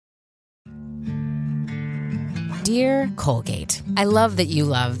Dear Colgate, I love that you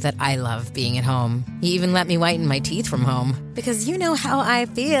love that I love being at home. You even let me whiten my teeth from home. Because you know how I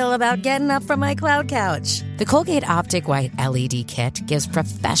feel about getting up from my cloud couch. The Colgate Optic White LED Kit gives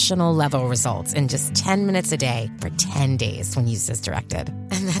professional-level results in just 10 minutes a day for 10 days when used as directed.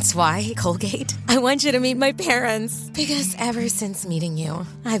 And that's why, Colgate, I want you to meet my parents. Because ever since meeting you,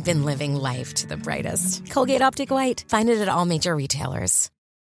 I've been living life to the brightest. Colgate Optic White. Find it at all major retailers.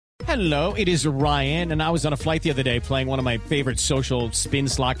 Hello, it is Ryan, and I was on a flight the other day playing one of my favorite social spin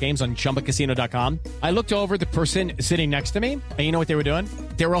slot games on ChumbaCasino.com. I looked over at the person sitting next to me, and you know what they were doing?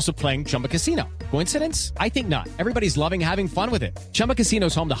 They were also playing Chumba Casino. Coincidence? I think not. Everybody's loving having fun with it. Chumba Casino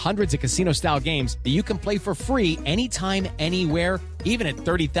is home to hundreds of casino-style games that you can play for free anytime, anywhere, even at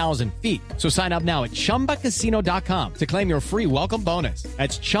 30,000 feet. So sign up now at ChumbaCasino.com to claim your free welcome bonus.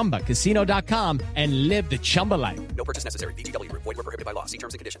 That's ChumbaCasino.com and live the Chumba life. No purchase necessary. VGW. Void where prohibited by law. See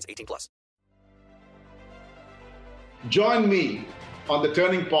terms and conditions. 18+. Join me on the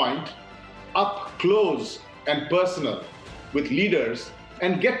Turning Point, up close and personal with leaders,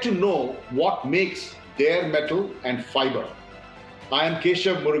 and get to know what makes their metal and fiber. I am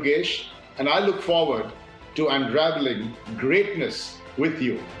Keshav Murugesh, and I look forward to unraveling greatness with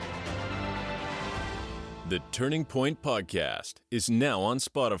you. The Turning Point Podcast is now on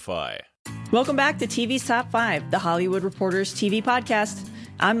Spotify. Welcome back to TV's Top 5, the Hollywood Reporters TV podcast.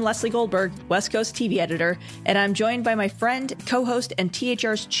 I'm Leslie Goldberg, West Coast TV editor, and I'm joined by my friend, co-host, and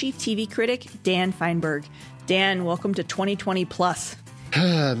THR's chief TV critic, Dan Feinberg. Dan, welcome to 2020 Plus.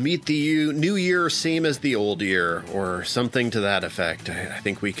 Meet the new year, same as the old year, or something to that effect. I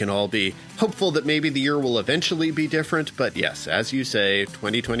think we can all be hopeful that maybe the year will eventually be different, but yes, as you say,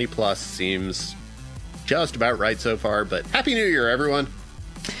 2020 Plus seems just about right so far, but Happy New Year, everyone!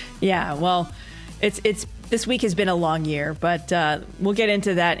 Yeah, well, it's this week has been a long year, but we'll get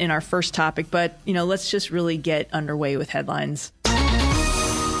into that in our first topic. But, let's just really get underway with headlines.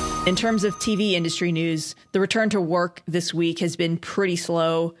 In terms of TV industry news, the return to work this week has been pretty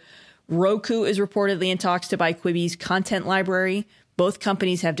slow. Roku is reportedly in talks to buy Quibi's content library. Both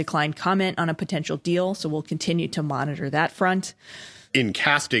companies have declined comment on a potential deal, so we'll continue to monitor that front. In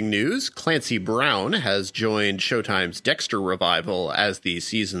casting news, Clancy Brown has joined Showtime's Dexter revival as the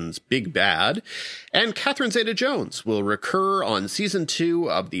season's big bad, and Catherine Zeta-Jones will recur on season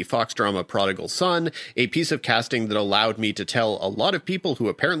 2 of the Fox drama Prodigal Son, a piece of casting that allowed me to tell a lot of people who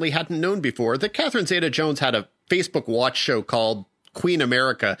apparently hadn't known before that Catherine Zeta-Jones had a Facebook Watch show called Queen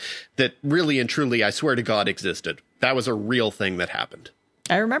America that really and truly, I swear to God, existed. That was a real thing that happened.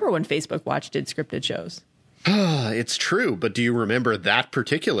 I remember when Facebook Watch did scripted shows. It's true, but do you remember that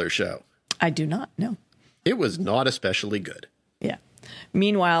particular show? I do not, no. It was not especially good. Yeah.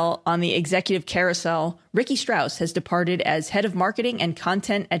 Meanwhile, on the executive carousel, Ricky Strauss has departed as head of marketing and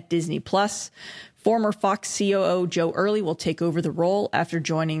content at Disney+. Former Fox COO Joe Early will take over the role after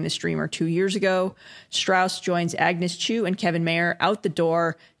joining the streamer 2 years ago. Strauss joins Agnes Chu and Kevin Mayer out the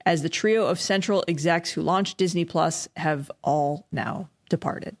door as the trio of central execs who launched Disney+ have all now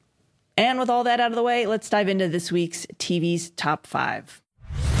departed. And with all that out of the way, let's dive into this week's TV's Top 5.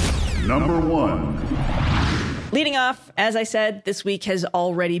 Number 1. Leading off, as I said, this week has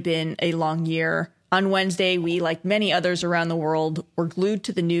already been a long year. On Wednesday, we, like many others around the world, were glued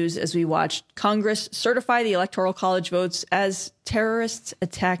to the news as we watched Congress certify the Electoral College votes as terrorists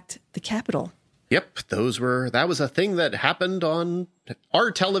attacked the Capitol. Yep, that was a thing that happened on our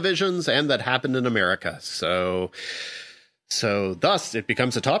televisions and that happened in America. So thus, it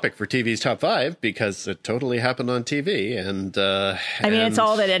becomes a topic for TV's Top 5 because it totally happened on TV. It's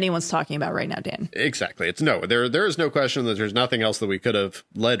all that anyone's talking about right now, Dan. Exactly. There is no question that there's nothing else that we could have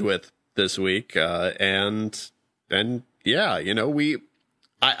led with this week. I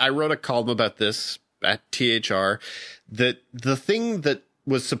wrote a column about this at THR, that the thing that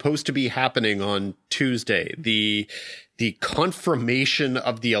was supposed to be happening on Tuesday, the confirmation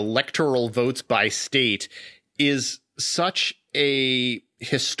of the electoral votes by state, is such a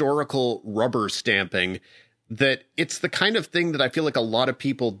historical rubber stamping that it's the kind of thing that I feel like a lot of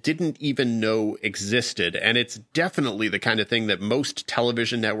people didn't even know existed. And it's definitely the kind of thing that most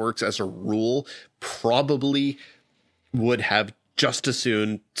television networks, as a rule, probably would have just as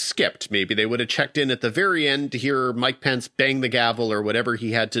soon skipped. Maybe they would have checked in at the very end to hear Mike Pence bang the gavel or whatever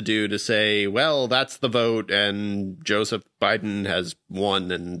he had to do to say, well, that's the vote and Joseph Biden has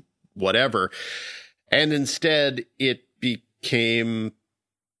won and whatever. And instead, it didn't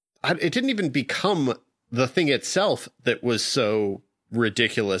even become the thing itself that was so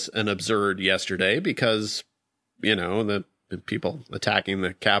ridiculous and absurd yesterday because, the people attacking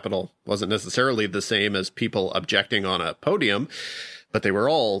the Capitol wasn't necessarily the same as people objecting on a podium, but they were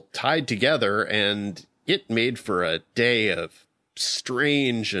all tied together. And it made for a day of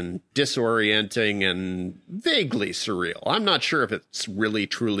strange and disorienting and vaguely surreal. I'm not sure if it's really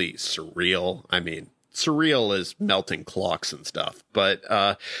truly surreal. I mean, surreal is melting clocks and stuff, but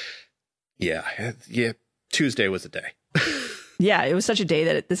yeah, Tuesday was a day. Yeah, it was such a day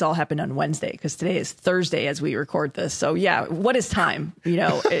that this all happened on Wednesday, because today is Thursday as we record this. So yeah, what is time?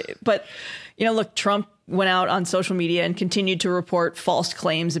 But look, Trump went out on social media and continued to report false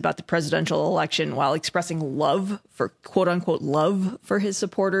claims about the presidential election while expressing love for, quote unquote, love for his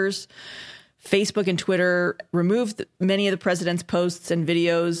supporters. Facebook and Twitter removed many of the president's posts and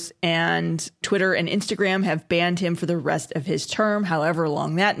videos, and Twitter and Instagram have banned him for the rest of his term, however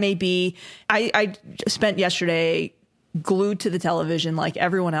long that may be. I spent yesterday glued to the television like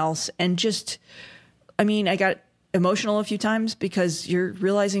everyone else, and I got emotional a few times because you're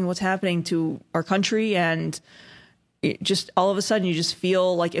realizing what's happening to our country, and just all of a sudden you just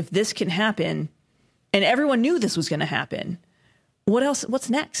feel like, if this can happen, and everyone knew this was going to happen, what else? What's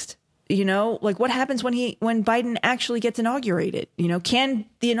next? What happens when Biden actually gets inaugurated? Can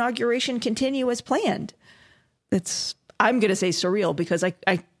the inauguration continue as planned? I'm going to say surreal, because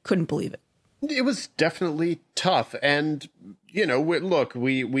I couldn't believe it. It was definitely tough. And, look,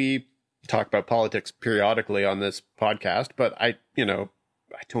 we talk about politics periodically on this podcast, but I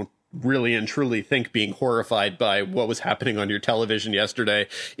don't really and truly think being horrified by what was happening on your television yesterday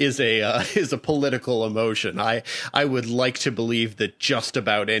is a political emotion. I would like to believe that just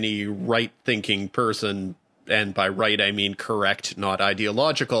about any right-thinking person, and by right I mean correct, not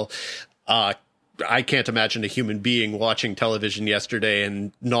ideological, I can't imagine a human being watching television yesterday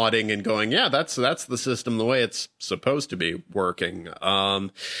and nodding and going, yeah, that's the system, the way it's supposed to be working.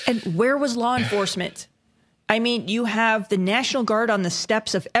 And where was law enforcement? I mean, you have the National Guard on the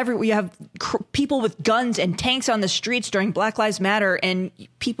steps of you have people with guns and tanks on the streets during Black Lives Matter, and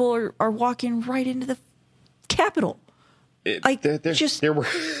people are walking right into the Capitol. Are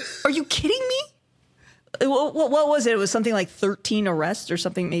you kidding me? What was it? It was something like 13 arrests or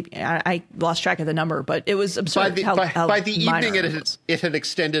something. Maybe I lost track of the number, but it was absurd. By the evening, it had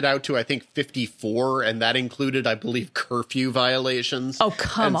extended out to, I think, 54, and that included, I believe, curfew violations. Oh,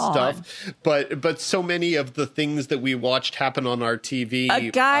 come on! Stuff. But so many of the things that we watched happen on our TV. A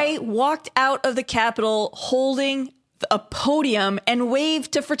guy walked out of the Capitol holding a podium and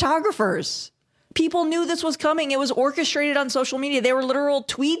waved to photographers. People knew this was coming. It was orchestrated on social media. There were literal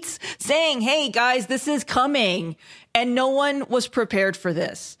tweets saying, hey, guys, this is coming. And no one was prepared for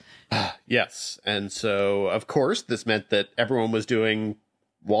this. Yes. And so, of course, this meant that everyone was doing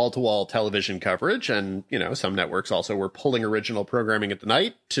wall-to-wall television coverage. And, some networks also were pulling original programming at the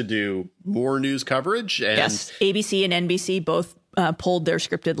night to do more news coverage. And yes, ABC and NBC both pulled their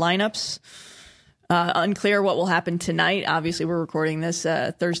scripted lineups. Unclear what will happen tonight. Obviously, we're recording this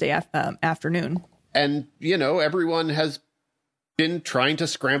Thursday afternoon. And, everyone has been trying to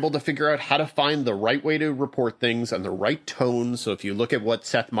scramble to figure out how to find the right way to report things and the right tone. So if you look at what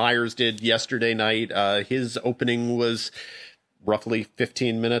Seth Meyers did yesterday night, his opening was roughly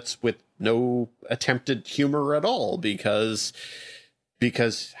 15 minutes with no attempted humor at all, because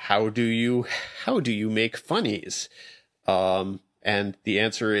how do you make funnies? And the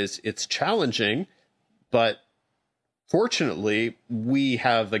answer is it's challenging. But fortunately, we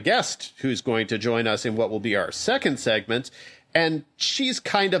have a guest who's going to join us in what will be our second segment. And she's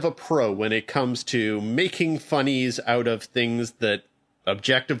kind of a pro when it comes to making funnies out of things that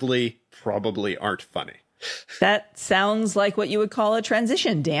objectively probably aren't funny. That sounds like what you would call a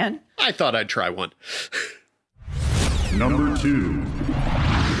transition, Dan. I thought I'd try one. Number 2.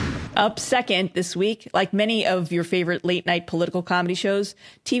 Up second this week, like many of your favorite late night political comedy shows,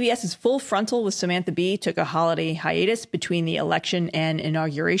 TBS's Full Frontal with Samantha Bee took a holiday hiatus between the election and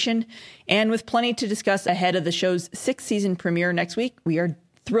inauguration. And with plenty to discuss ahead of the show's 6th season premiere next week, we are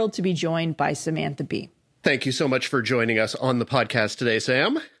thrilled to be joined by Samantha Bee. Thank you so much for joining us on the podcast today,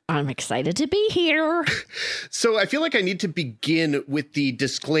 Sam. I'm excited to be here. So I feel like I need to begin with the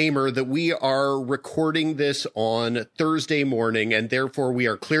disclaimer that we are recording this on Thursday morning, and therefore we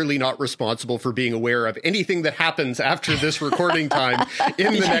are clearly not responsible for being aware of anything that happens after this recording time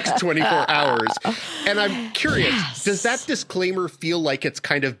in the next 24 hours. And I'm curious, does that disclaimer feel like it's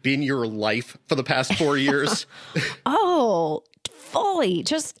kind of been your life for the past 4 years? Oh, fully,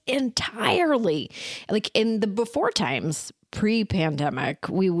 just entirely. Like in the before times, pre-pandemic,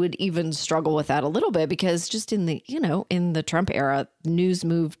 we would even struggle with that a little bit because just in the, in the Trump era, news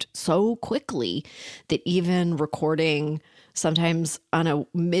moved so quickly that even recording sometimes on a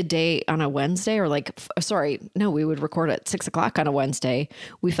midday on a Wednesday we would record at 6:00 on a Wednesday.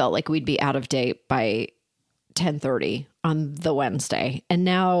 We felt like we'd be out of date by 10:30 on the Wednesday. And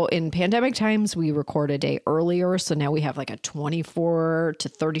now in pandemic times, we record a day earlier. So now we have like a 24 to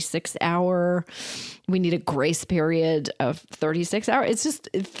 36 hour. We need a grace period of 36 hours. It's just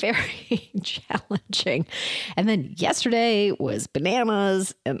very challenging. And then yesterday was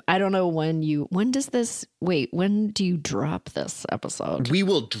bananas. And I don't know when do you drop this episode? We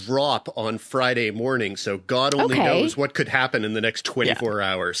will drop on Friday morning. So God only knows what could happen in the next 24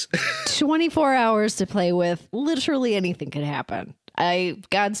 hours. 24 hours to play with. Literally anything could happen.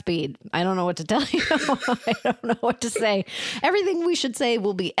 Godspeed. I don't know what to tell you. I don't know what to say. Everything we should say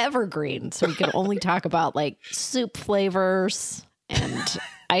will be evergreen. So we can only talk about like soup flavors and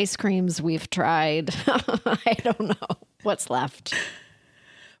ice creams we've tried. I don't know what's left.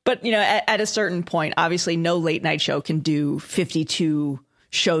 But, at a certain point, obviously no late night show can do 52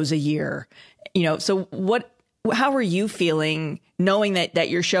 shows a year. So how are you feeling knowing that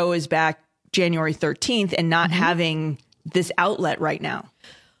your show is back January 13th and not having this outlet right now?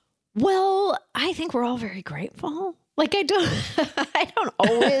 Well, I think we're all very grateful. Like I don't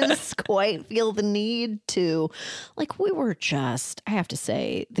always quite feel the need to, like I have to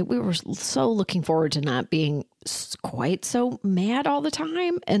say that we were so looking forward to not being quite so mad all the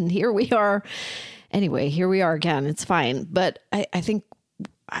time. And here we are. Anyway, here we are again. It's fine. But I think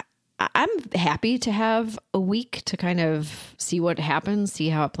I'm happy to have a week to kind of see what happens, see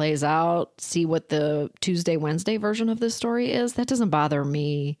how it plays out, see what the Tuesday, Wednesday version of this story is. That doesn't bother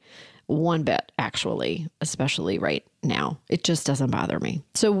me one bit, actually, especially right now. It just doesn't bother me.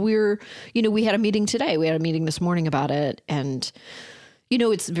 So we had a meeting today. We had a meeting this morning about it. And,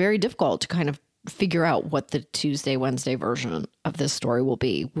 it's very difficult to kind of figure out what the Tuesday, Wednesday version of this story will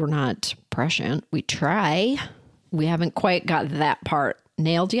be. We're not prescient. We try. We haven't quite got that part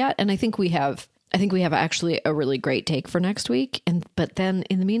nailed yet. And I think we have actually a really great take for next week. But then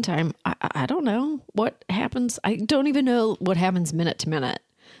in the meantime, I don't know what happens. I don't even know what happens minute to minute.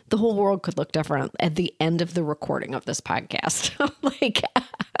 The whole world could look different at the end of the recording of this podcast. Like,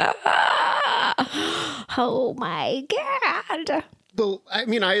 oh my God. Well, I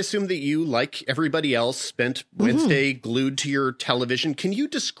mean, I assume that you, like everybody else, spent Wednesday glued to your television. Can you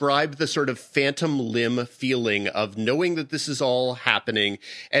describe the sort of phantom limb feeling of knowing that this is all happening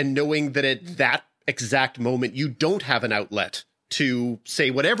and knowing that at that exact moment you don't have an outlet to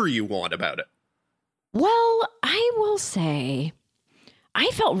say whatever you want about it? Well, I will say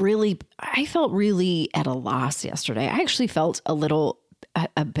I felt really at a loss yesterday. I actually felt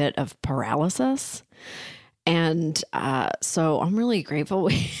a bit of paralysis. And so I'm really grateful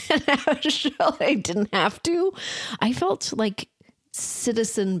I didn't have to. I felt like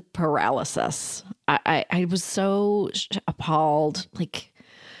citizen paralysis. I was so appalled. Like,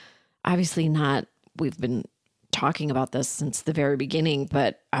 obviously not, we've been talking about this since the very beginning,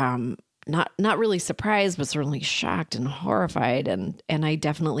 but not really surprised, but certainly shocked and horrified. And I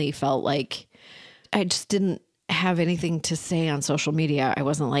definitely felt like I just didn't have anything to say on social media. I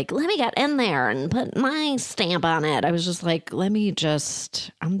wasn't like, let me get in there and put my stamp on it. I was just like,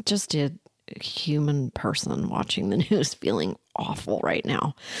 I'm just a human person watching the news, feeling awful right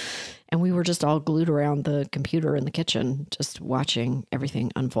now. And we were just all glued around the computer in the kitchen, just watching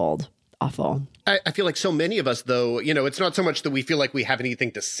everything unfold. Awful. I feel like so many of us, though, it's not so much that we feel like we have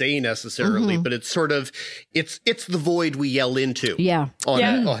anything to say necessarily, but it's sort of, it's the void we yell into. Yeah.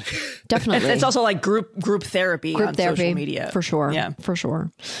 Definitely. It's also like group therapy on social media. For sure. Yeah. For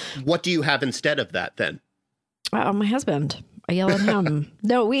sure. What do you have instead of that then? My husband. I yell at him.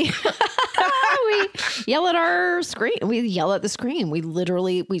 No, we yell at our screen. We yell at the screen. We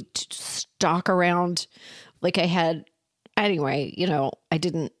literally, stalk around like I had, anyway,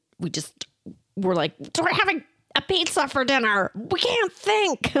 we just were like, we're having a pizza for dinner. We can't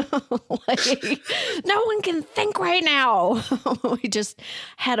think. Like, no one can think right now. We just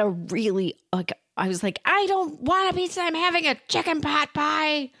had a really, I was like, I don't want a pizza. I'm having a chicken pot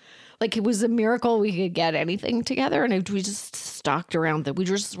pie. Like, it was a miracle we could get anything together. And we just stalked around that. We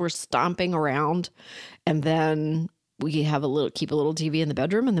just were stomping around. And then we keep a little TV in the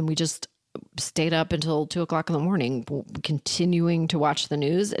bedroom. And then we just stayed up until 2:00 in the morning, continuing to watch the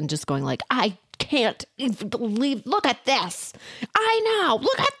news and just going like, I can't believe, look at this. I know,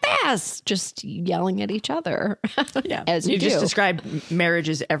 look at this. Just yelling at each other. Yeah. As you do. just described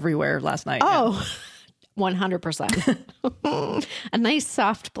marriages everywhere last night. Oh, yeah. 100%. A nice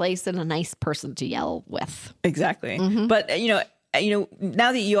soft place and a nice person to yell with. Exactly. Mm-hmm. But,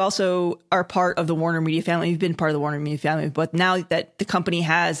 now that you also are part of the Warner Media family, you've been part of the Warner Media family, but now that the company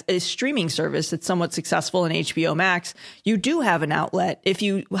has a streaming service that's somewhat successful in HBO Max, you do have an outlet. If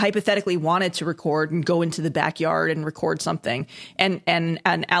you hypothetically wanted to record and go into the backyard and record something and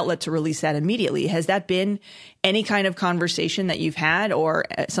an outlet to release that immediately, has that been any kind of conversation that you've had or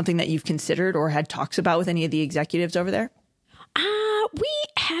something that you've considered or had talks about with any of the executives over there? We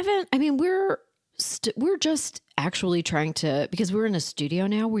haven't. I mean, we're just actually trying to, because we're in a studio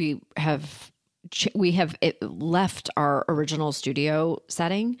now. We have left our original studio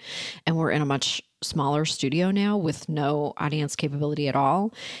setting, and we're in a much smaller studio now with no audience capability at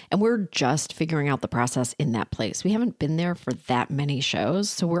all. And we're just figuring out the process in that place. We haven't been there for that many shows,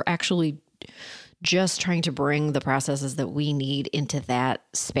 so we're actually just trying to bring the processes that we need into that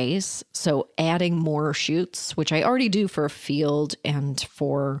space. So adding more shoots, which I already do for field and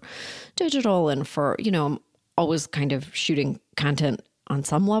for digital and for, I'm always kind of shooting content on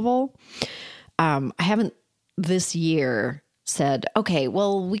some level. I haven't this year said, okay,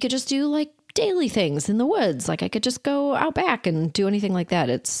 well, we could just do like daily things in the woods. Like I could just go out back and do anything like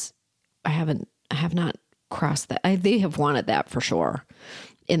that. I have not crossed that. They have wanted that for sure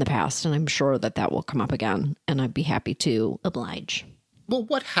in the past, and I'm sure that will come up again, and I'd be happy to oblige. Well,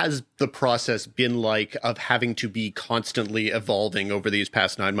 what has the process been like of having to be constantly evolving over these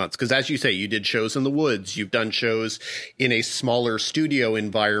past 9 months? Because as you say, you did shows in the woods, you've done shows in a smaller studio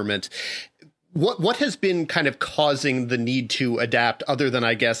environment. What has been kind of causing the need to adapt, other than,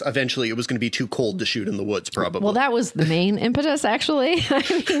 I guess, eventually it was going to be too cold to shoot in the woods, probably? Well, that was the main impetus, actually.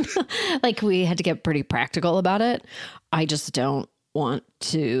 I mean, like we had to get pretty practical about it. I just don't want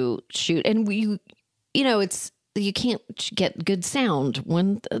to shoot. And you can't get good sound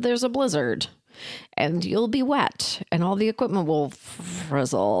when there's a blizzard, and you'll be wet and all the equipment will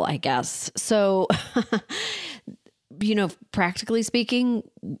frizzle, I guess. So, practically speaking,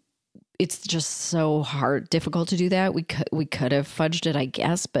 it's just so difficult to do that. We could have fudged it, I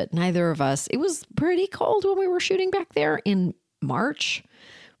guess, but neither of us. It was pretty cold when we were shooting back there in March.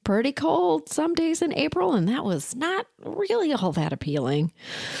 Pretty cold some days in April, and that was not really all that appealing.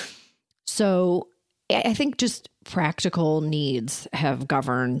 So I think just practical needs have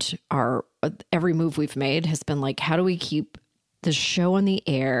governed every move we've made has been like, how do we keep the show on the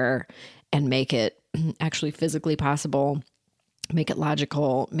air and make it actually physically possible, make it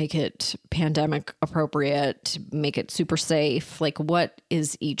logical, make it pandemic appropriate, make it super safe? Like, what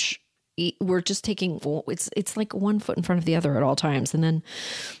is we're just taking, it's like one foot in front of the other at all times. And then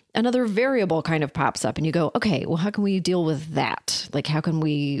another variable kind of pops up and you go, okay, well, how can we deal with that? Like, how can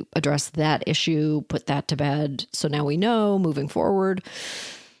we address that issue, put that to bed? So now we know moving forward,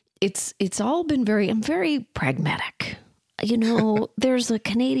 it's all been I'm very pragmatic. There's a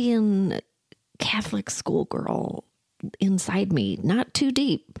Canadian Catholic schoolgirl inside me, not too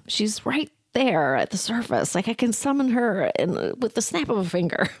deep. She's right there at the surface. Like I can summon her with the snap of a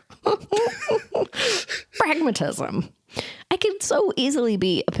finger. Pragmatism. I could so easily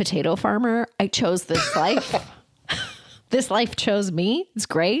be a potato farmer. I chose this life. This life chose me. It's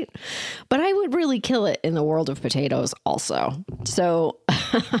great. But I would really kill it in the world of potatoes also. So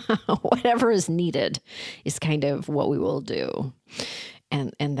whatever is needed is kind of what we will do.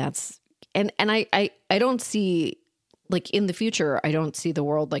 And that's, and I don't see, like in the future, I don't see the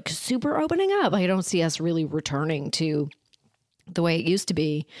world like super opening up. I don't see us really returning to the way it used to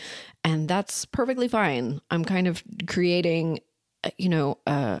be. And that's perfectly fine. I'm kind of creating,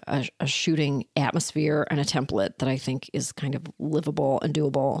 a shooting atmosphere and a template that I think is kind of livable and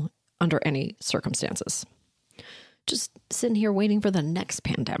doable under any circumstances. Just sitting here waiting for the next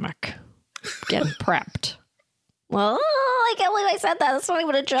pandemic, getting prepped. Well, I can't believe I said that. That's not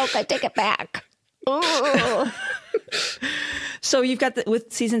even a joke. I take it back. So you've got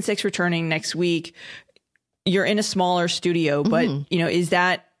with season 6 returning next week, you're in a smaller studio, but is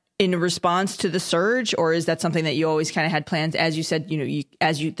that in response to the surge, or is that something that you always kind of had plans? As you said, the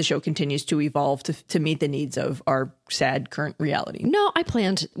show continues to evolve to meet the needs of our sad current reality. No, I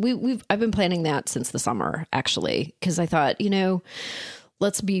planned. I've been planning that since the summer, actually, because I thought, I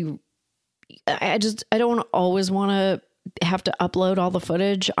don't always want to have to upload all the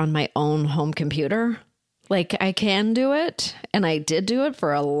footage on my own home computer. Like I can do it, and I did do it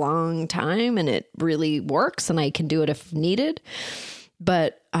for a long time, and it really works, and I can do it if needed.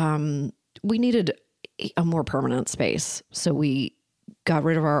 But we needed a more permanent space, so we got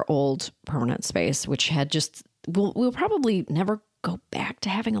rid of our old permanent space, which had we'll probably never go back to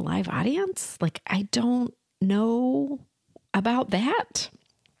having a live audience. Like I don't know about that.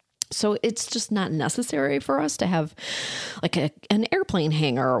 So it's just not necessary for us to have like an airplane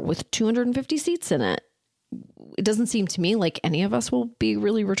hangar with 250 seats in it. it doesn't seem to me like any of us will be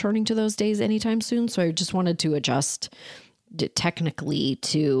really returning to those days anytime soon. So I just wanted to adjust technically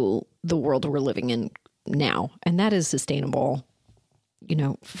to the world we're living in now. And that is sustainable,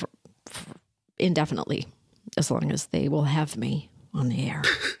 for indefinitely, as long as they will have me on the air.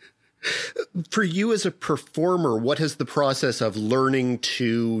 For you as a performer, what has the process of learning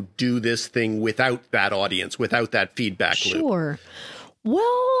to do this thing without that audience, without that feedback loop? Sure.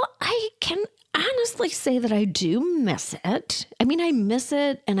 Well, I can honestly say that I do miss it. I mean, I miss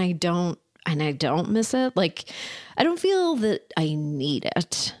it and I don't miss it. Like, I don't feel that I need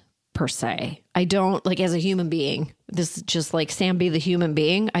it per se. I don't, like, as a human being, this is just like Sam B, the human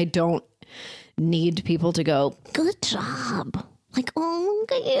being. I don't need people to go, good job. Like, oh,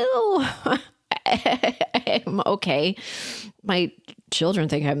 look at you. I'm okay. My children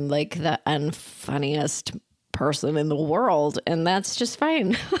think I'm like the unfunniest person in the world, and that's just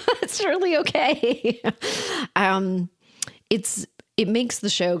fine. It's really okay. It makes the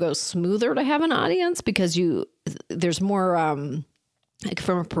show go smoother to have an audience because there's more like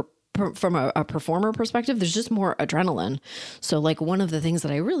from a performer perspective, there's just more adrenaline. So like one of the things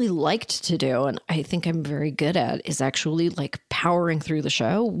that I really liked to do, and I think I'm very good at, is actually like powering through the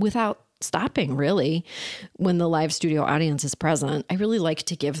show without stopping, really. When the live studio audience is present, I really like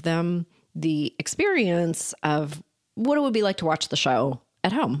to give them the experience of what it would be like to watch the show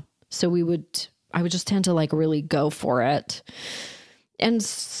at home. So I would just tend to like really go for it and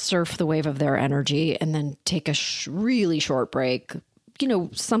surf the wave of their energy and then take a really short break,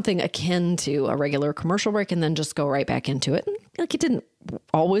 something akin to a regular commercial break, and then just go right back into it. Like, it didn't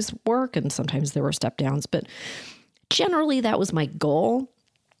always work, and sometimes there were step downs, but generally that was my goal.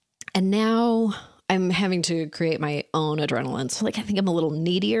 And now I'm having to create my own adrenaline. So like, I think I'm a little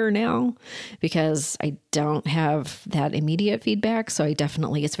needier now because I don't have that immediate feedback. So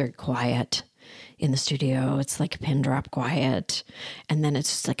it's very quiet in the studio. It's like pin drop quiet. And then it's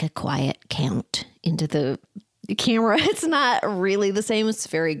just like a quiet count into the camera. It's not really the same. It's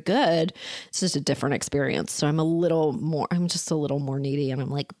very good. It's just a different experience. So I'm just a little more needy. And I'm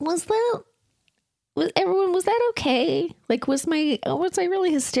like, was that okay? Like, was I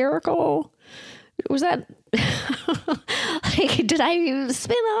really hysterical? Was that, like, did I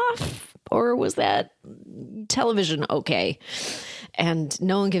spin off, or was that television okay? And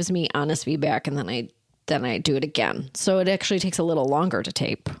no one gives me honest feedback, and then I do it again. So it actually takes a little longer to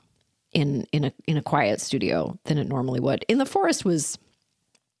tape in a quiet studio than it normally would. In the Forest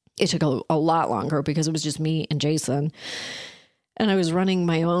it took a lot longer because it was just me and Jason, and I was running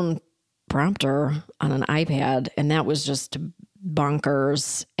my own prompter on an iPad, and that was just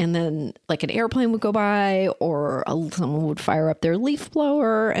bonkers. And then like an airplane would go by, or someone would fire up their leaf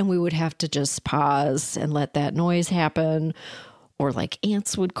blower, and we would have to just pause and let that noise happen. Or like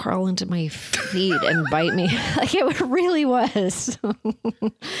ants would crawl into my feet and bite me. Like, it really was.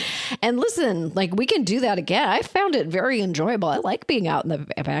 And listen, like, we can do that again. I found it very enjoyable. I like being out in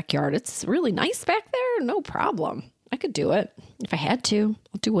the backyard. It's really nice back there. No problem. I could do it. If I had to,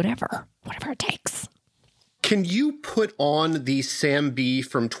 I'll do whatever it takes. Can you put on the Sam B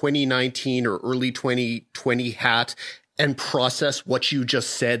from 2019 or early 2020 hat and process what you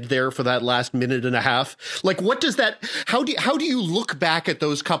just said there for that last minute and a half? Like, what does that, how do you look back at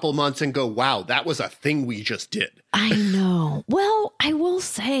those couple months and go, wow, that was a thing we just did? I know. Well, I will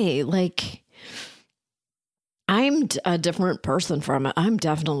say, like, I'm a different person from it. I'm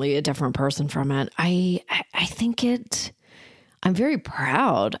definitely a different person from it. I think I'm very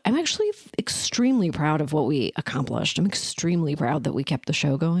proud. I'm actually extremely proud of what we accomplished. I'm extremely proud that we kept the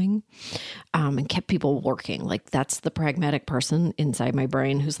show going and kept people working. Like, that's the pragmatic person inside my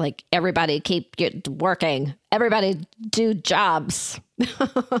brain who's like, everybody keep working. Everybody do jobs.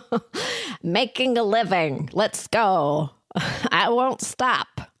 Making a living. Let's go. I won't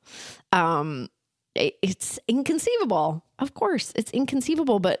stop. It's inconceivable. Of course, it's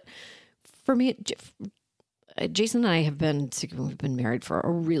inconceivable. But for me, Jason and I we've been married for a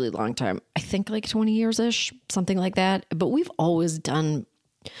really long time. I think like 20 years-ish, something like that. But we've always done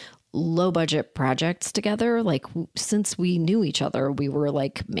low budget projects together. Like, since we knew each other, we were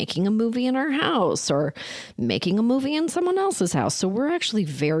like making a movie in our house or making a movie in someone else's house. So we're actually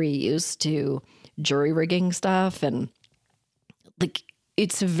very used to jury rigging stuff. And like,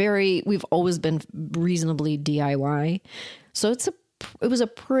 we've always been reasonably DIY. So it was a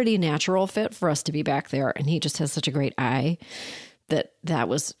pretty natural fit for us to be back there. And he just has such a great eye that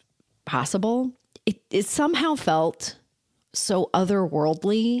was possible. It somehow felt so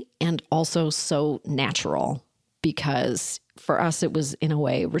otherworldly and also so natural, because for us, it was in a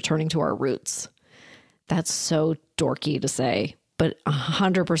way returning to our roots. That's so dorky to say, but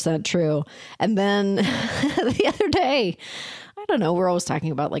 100% true. And then the other day, I don't know, we're always talking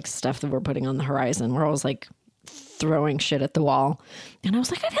about like stuff that we're putting on the horizon. We're always like throwing shit at the wall. And I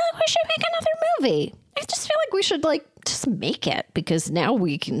was like, I feel like we should make another movie. I just feel like we should like just make it, because now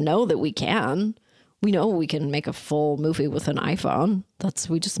we can know that we can. We know we can make a full movie with an iPhone.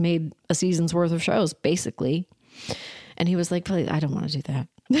 We just made a season's worth of shows, basically. And he was like, please, I don't want to do that.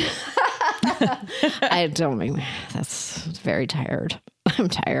 That's very tired. I'm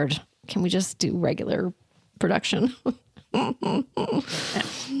tired. Can we just do regular production? It's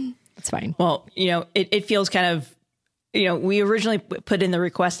fine. Well, it feels kind of, we originally put in the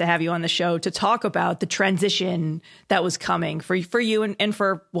request to have you on the show to talk about the transition that was coming for you and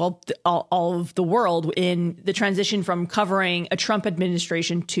for, all of the world in the transition from covering a Trump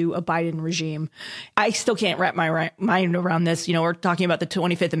administration to a Biden regime. I still can't wrap my mind around this. We're talking about the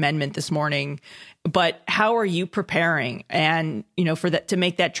 25th Amendment this morning, but how are you preparing and, for that, to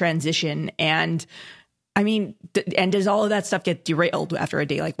make that transition? And I mean, and does all of that stuff get derailed after a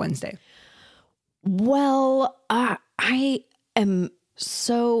day like Wednesday? Well, I am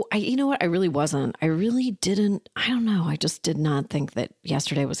so, you know what? I really wasn't. I really didn't. I don't know. I just did not think that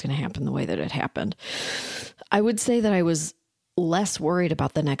yesterday was going to happen the way that it happened. I would say that I was less worried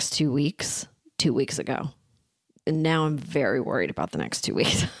about the next 2 weeks 2 weeks ago. And now I'm very worried about the next 2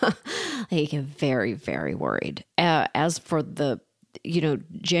 weeks. Like very, very worried. As for the,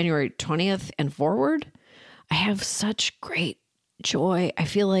 January 20th and forward, I have such great joy. I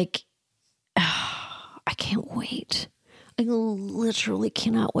feel like I can't wait. I literally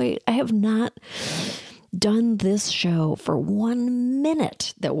cannot wait. I have not done this show for 1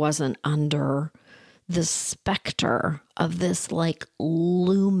 minute that wasn't under the specter of this like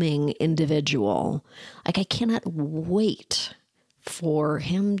looming individual. Like I cannot wait for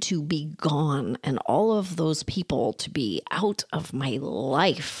him to be gone and all of those people to be out of my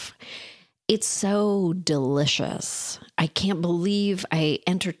life. It's so delicious. I can't believe I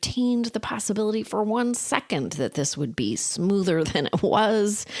entertained the possibility for 1 second that this would be smoother than it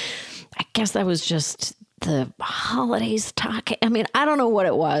was. I guess that was just the holidays talking. I mean, I don't know what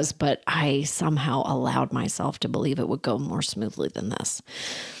it was, but I somehow allowed myself to believe it would go more smoothly than this.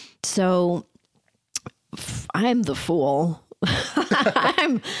 So I'm the fool.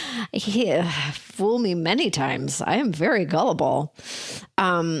 Fool me many times. I am very gullible.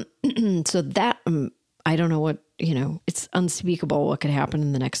 So that, I don't know what, it's unspeakable what could happen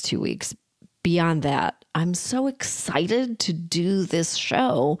in the next 2 weeks. Beyond that, I'm so excited to do this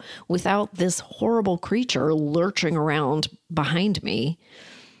show without this horrible creature lurching around behind me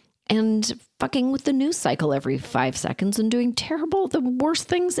and fucking with the news cycle every 5 seconds and doing the worst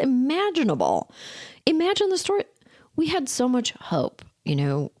things imaginable. Imagine the story. We had so much hope,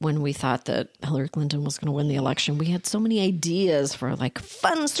 when we thought that Hillary Clinton was going to win the election. We had so many ideas for like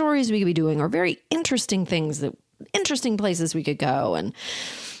fun stories we could be doing or very interesting things, interesting places we could go. And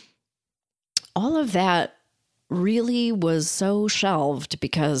all of that really was so shelved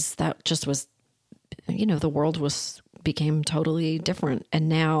because that just was, the world became totally different. And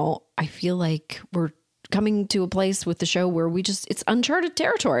now I feel like we're coming to a place with the show where it's uncharted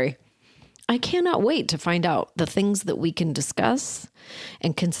territory. I cannot wait to find out the things that we can discuss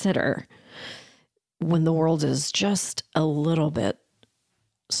and consider when the world is just a little bit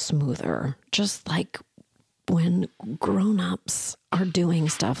smoother, just like when grown-ups are doing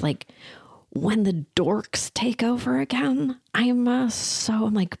stuff, like when the dorks take over again. I'm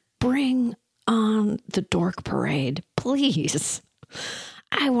like, bring on the dork parade, please.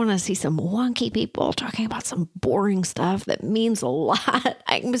 I want to see some wonky people talking about some boring stuff that means a lot.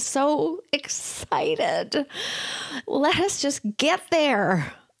 I'm so excited. Let us just get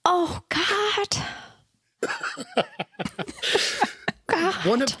there. Oh, God. God.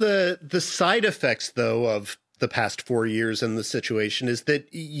 One of the side effects, though, of the past 4 years in the situation is that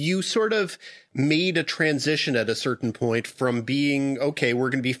you sort of made a transition at a certain point from being, okay, we're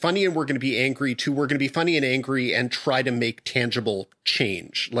going to be funny and we're going to be angry to we're going to be funny and angry and try to make tangible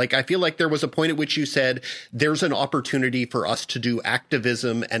change. Like, I feel like there was a point at which you said, there's an opportunity for us to do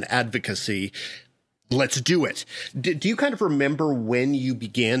activism and advocacy. Let's do it. Do you kind of remember when you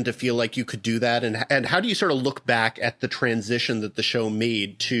began to feel like you could do that? And how do you sort of look back at the transition that the show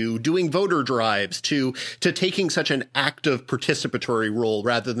made to doing voter drives, to taking such an active participatory role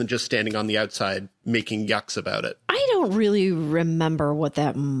rather than just standing on the outside making yucks about it? I don't really remember what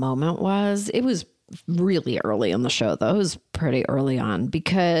that moment was. It was really early in the show, though. It was pretty early on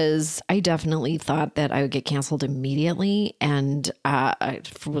because I definitely thought that I would get canceled immediately. And I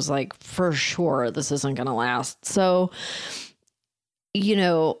was like, for sure, this isn't going to last. So,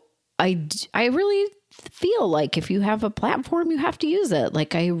 I really feel like if you have a platform, you have to use it.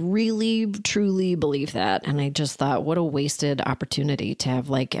 Like, I really, truly believe that. And I just thought, what a wasted opportunity to have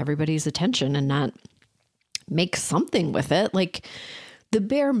like everybody's attention and not make something with it. Like, the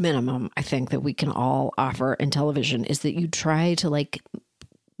bare minimum I think that we can all offer in television is that you try to, like,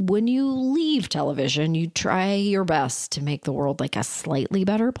 when you leave television, you try your best to make the world like a slightly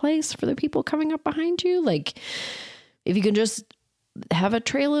better place for the people coming up behind you. Like, if you can just have a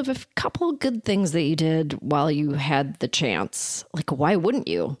trail of a couple of good things that you did while you had the chance, like, why wouldn't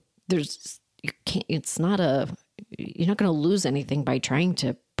you? You're not going to lose anything by trying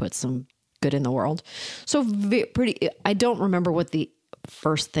to put some good in the world. So I don't remember what the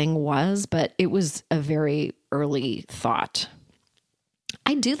first thing was, but it was a very early thought.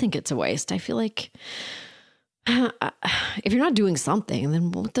 I do think it's a waste. I feel like if you're not doing something,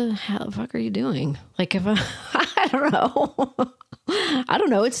 then what the fuck are you doing? Like, if I don't know. I don't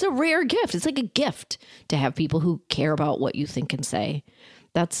know. It's a rare gift. It's like a gift to have people who care about what you think and say.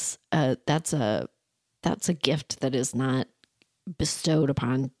 That's a gift that is not bestowed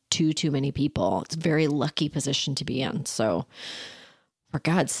upon too many people. It's a very lucky position to be in. So, for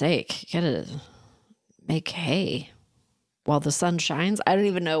God's sake, you gotta make hay while the sun shines. I don't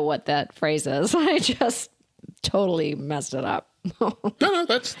even know what that phrase is. I just totally messed it up. No,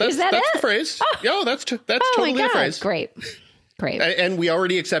 that's the phrase. Oh, that's totally the phrase. Great. And we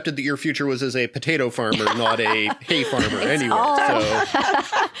already accepted that your future was as a potato farmer, not a hay farmer anyway.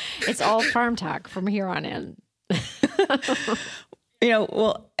 It's all farm talk from here on in.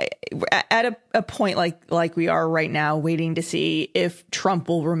 Well, at a point like we are right now, waiting to see if Trump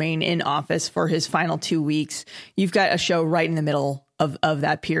will remain in office for his final 2 weeks, you've got a show right in the middle of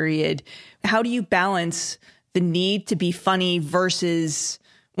that period. How do you balance the need to be funny versus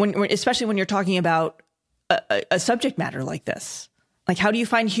especially when you're talking about a subject matter like this? Like, how do you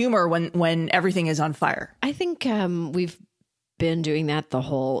find humor when everything is on fire? I think we've been doing that the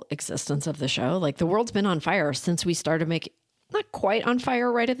whole existence of the show. Like, the world's been on fire since we started making, not quite on fire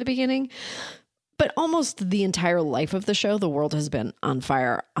right at the beginning, but almost the entire life of the show, the world has been on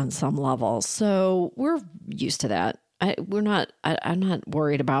fire on some level. So we're used to that. I'm not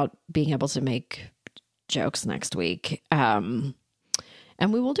worried about being able to make jokes next week. And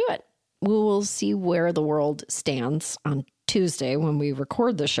we will do it. We will see where the world stands on Tuesday when we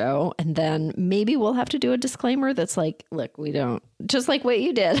record the show. And then maybe we'll have to do a disclaimer that's like, look, we don't, just like what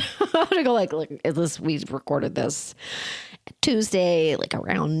you did. To go like, look, we recorded this Tuesday, like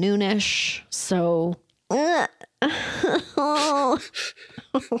around noonish. So,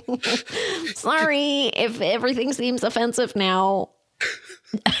 sorry if everything seems offensive now.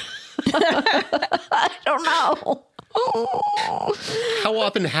 I don't know. How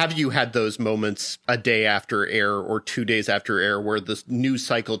often have you had those moments a day after air or 2 days after air where the news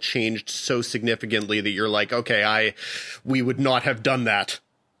cycle changed so significantly that you're like, okay, we would not have done that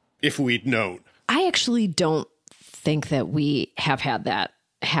if we'd known? I actually don't think that we have had that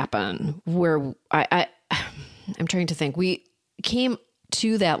happen where I'm trying to think. We came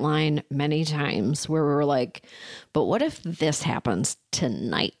to that line many times where we were like, but what if this happens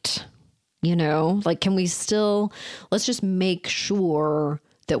tonight? Like, can we still, let's just make sure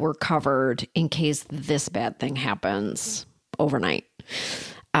that we're covered in case this bad thing happens overnight.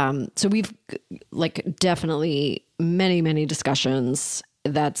 So we've definitely many discussions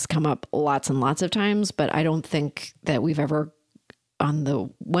that's come up lots and lots of times, but I don't think that we've ever on the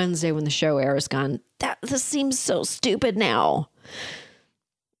Wednesday when the show airs gone, this seems so stupid now.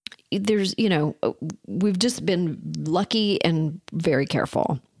 There's, we've just been lucky and very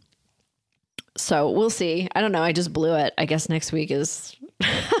careful. So we'll see. I don't know. I just blew it. I guess next week is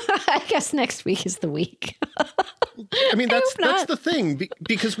the week. I mean, that's the thing,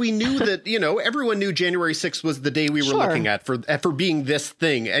 because we knew that, everyone knew January 6th was the day we were looking at for being this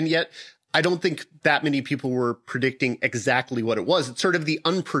thing. And yet I don't think that many people were predicting exactly what it was. It's sort of the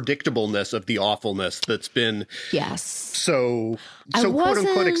unpredictableness of the awfulness that's been so quote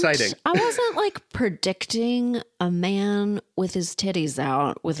unquote exciting. I wasn't like predicting a man with his titties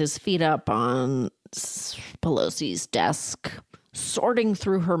out, with his feet up on Pelosi's desk, sorting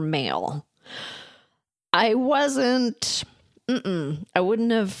through her mail. I wasn't. I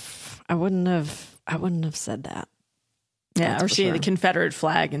wouldn't have said that. Yeah, or see the Confederate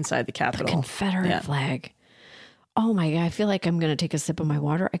flag inside the Capitol. The Confederate flag. Oh my God, I feel like I'm going to take a sip of my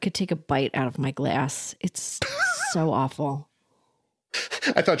water. I could take a bite out of my glass. It's so awful.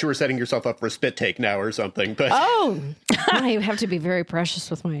 I thought you were setting yourself up for a spit take now or something. But I have to be very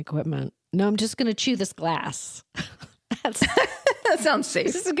precious with my equipment. No, I'm just going to chew this glass. That sounds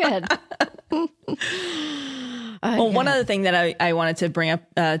safe. This is good. Well, one other thing that I wanted to bring up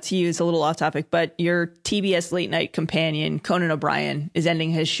to you is a little off topic, but your TBS late night companion, Conan O'Brien, is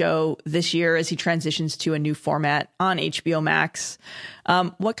ending his show this year as he transitions to a new format on HBO Max.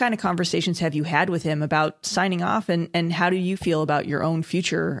 What kind of conversations have you had with him about signing off, and how do you feel about your own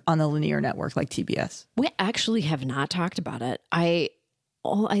future on the linear network like TBS? We actually have not talked about it. I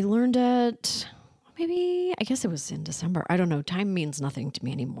learned it I guess it was in December. I don't know. Time means nothing to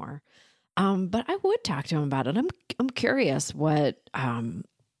me anymore. But I would talk to him about it. I'm curious what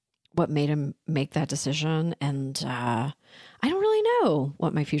made him make that decision, and I don't really know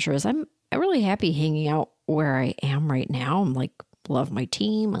what my future is. I'm really happy hanging out where I am right now. I'm like, love my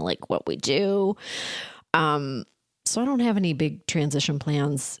team. I like what we do. So I don't have any big transition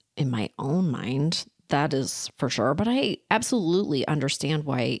plans in my own mind. That is for sure. But I absolutely understand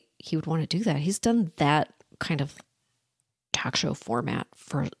why he would want to do that. He's done that kind of talk show format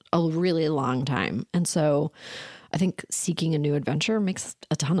for a really long time. And so I think seeking a new adventure makes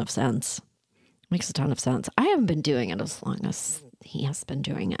a ton of sense. I haven't been doing it as long as he has been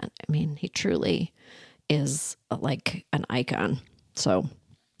doing it. I mean, he truly is like an icon. So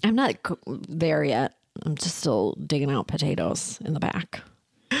I'm not there yet. I'm just still digging out potatoes in the back.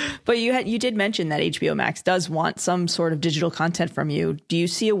 But you did mention that HBO Max does want some sort of digital content from you. Do you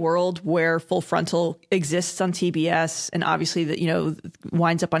see a world where Full Frontal exists on TBS and obviously that,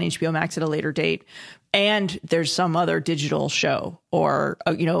 winds up on HBO Max at a later date, and there's some other digital show or,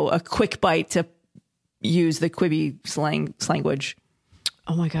 a quick bite, to use the Quibi slanguage?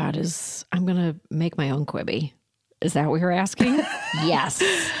 Oh my God, I'm going to make my own Quibi. Is that what you're asking? Yes.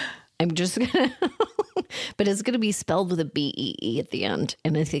 I'm just going to, but it's going to be spelled with a B-E-E at the end.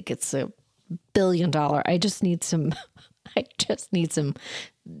 And I think it's $1 billion. I just need some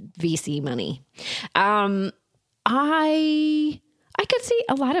VC money. I could see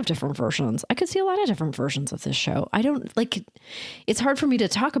a lot of different versions. Of this show. I don't like, it's hard for me to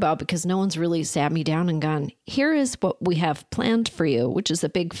talk about because no one's really sat me down and gone, here is what we have planned for you, which is a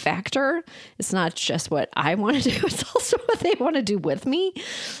big factor. It's not just what I want to do. It's also what they want to do with me.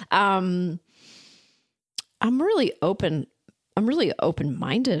 I'm really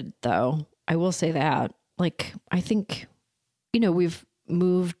open-minded though. I will say that. Like, I think, we've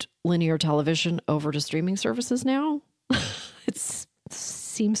moved linear television over to streaming services now. It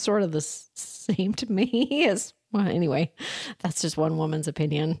seems sort of the same to me as, well, anyway, that's just one woman's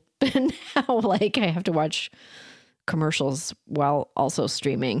opinion. But now, I have to watch commercials while also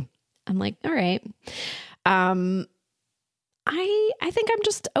streaming. I'm like, all right. I think I'm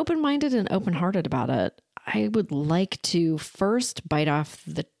just open-minded and open-hearted about it. I would like to first bite off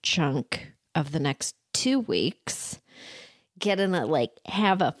the chunk of the next 2 weeks, get in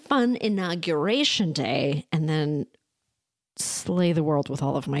have a fun inauguration day, and then slay the world with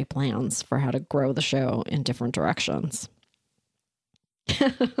all of my plans for how to grow the show in different directions.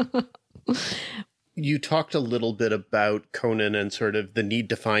 You talked a little bit about Conan and sort of the need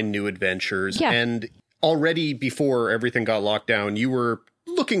to find new adventures. Yeah. And already before everything got locked down, you were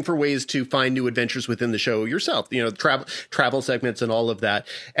looking for ways to find new adventures within the show yourself, travel segments and all of that.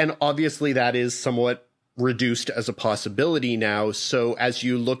 And obviously that is somewhat reduced as a possibility now. So as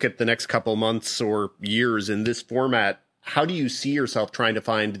you look at the next couple months or years in this format, how do you see yourself trying to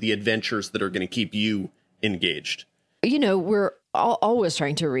find the adventures that are going to keep you engaged? We're always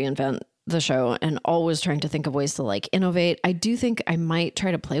trying to reinvent the show and always trying to think of ways to innovate. I do think I might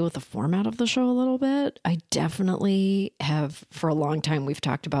try to play with the format of the show a little bit. I definitely have, for a long time, we've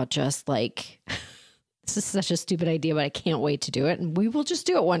talked about just this is such a stupid idea, but I can't wait to do it. And we will just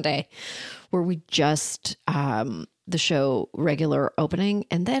do it one day where we just, the show regular opening.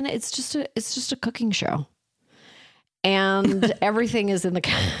 And then it's just a cooking show. And everything is in the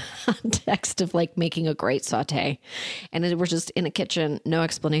context of making a great saute. And we're just in a kitchen, no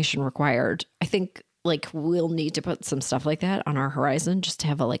explanation required. I think we'll need to put some stuff like that on our horizon just to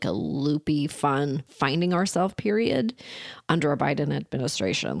have a loopy, fun finding ourselves period under a Biden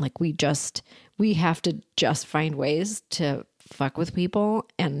administration. We have to just find ways to fuck with people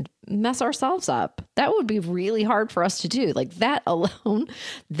and mess ourselves up. That would be really hard for us to do. That alone,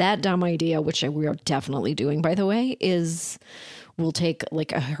 that dumb idea, which we are definitely doing, by the way, will take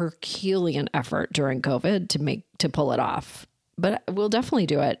a Herculean effort during COVID to pull it off. But we'll definitely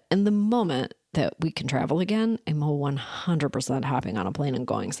do it. And the moment that we can travel again, I'm 100% hopping on a plane and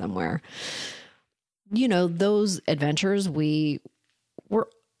going somewhere. Those adventures we're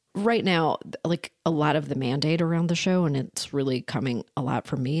right now, a lot of the mandate around the show, and it's really coming a lot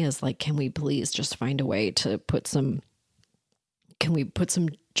from me, is can we please just find a way to put some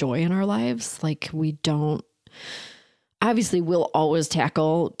joy in our lives? obviously we'll always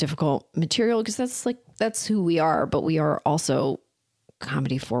tackle difficult material because that's who we are, but we are also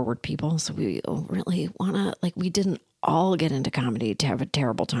comedy forward people. So we really want to, we didn't all get into comedy to have a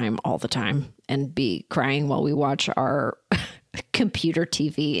terrible time all the time and be crying while we watch our computer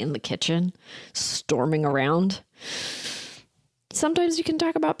TV in the kitchen, storming around. Sometimes you can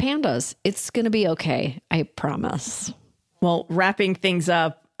talk about pandas. It's going to be okay. I promise. Well, wrapping things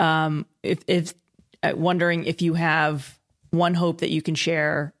up, if wondering if you have one hope that you can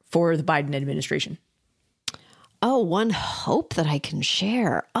share for the Biden administration. Oh, one hope that I can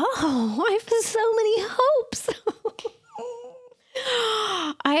share. Oh, I have so many hopes.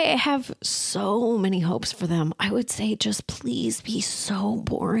 I have so many hopes for them. I would say just please be so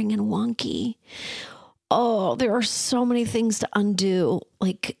boring and wonky. Oh, there are so many things to undo.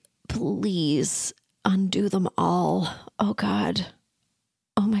 Please undo them all. Oh, God.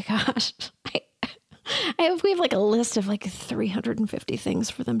 Oh, my gosh. We have a list of 350 things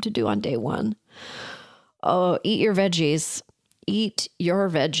for them to do on day one. Oh, eat your veggies. Eat your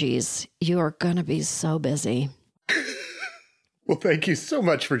veggies. You are going to be so busy. Well, thank you so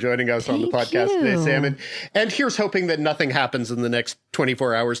much for joining us on the podcast today, Sam. And here's hoping that nothing happens in the next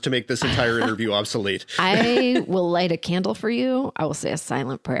 24 hours to make this entire interview obsolete. I will light a candle for you. I will say a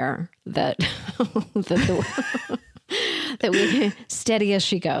silent prayer that we steady as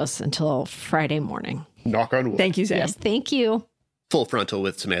she goes until Friday morning. Knock on wood. Thank you, Sam. Yes, thank you. Full Frontal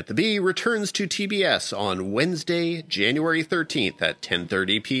with Samantha Bee returns to TBS on Wednesday, January 13th at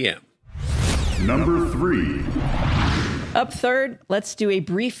 10:30 p.m. Number 3. Up third, let's do a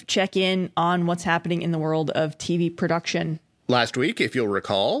brief check-in on what's happening in the world of TV production. Last week, if you'll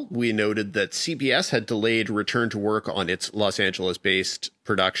recall, we noted that CBS had delayed return to work on its Los Angeles-based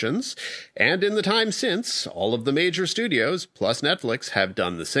productions. And in the time since, all of the major studios, plus Netflix, have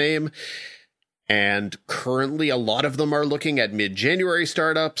done the same. And currently, a lot of them are looking at mid-January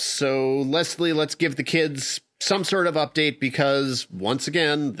startups. So, Leslie, let's give the kids some sort of update because, once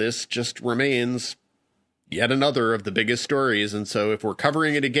again, this just remains yet another of the biggest stories. And so if we're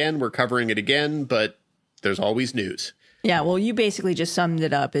covering it again, we're covering it again, but there's always news. Yeah, well, you basically just summed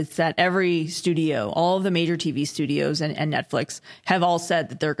it up. It's that every studio, all of the major TV studios and Netflix have all said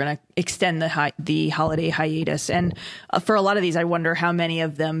that they're going to extend the holiday hiatus. And for a lot of these, I wonder how many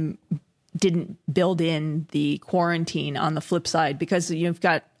of them didn't build in the quarantine on the flip side, because you've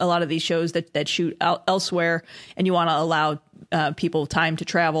got a lot of these shows that shoot out elsewhere and you want to allow people time to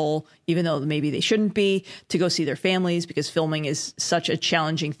travel, even though maybe they shouldn't be, to go see their families, because filming is such a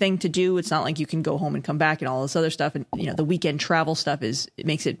challenging thing to do. It's not like you can go home and come back and all this other stuff. And, the weekend travel stuff it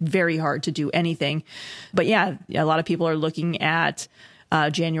makes it very hard to do anything. But yeah, a lot of people are looking at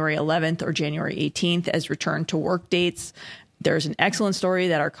January 11th or January 18th as return to work dates. There's an excellent story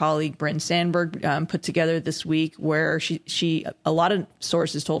that our colleague Bryn Sandberg put together this week, where she a lot of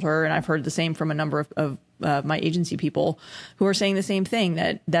sources told her, and I've heard the same from a number of my agency people who are saying the same thing,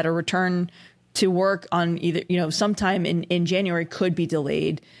 that a return to work on either, sometime in January could be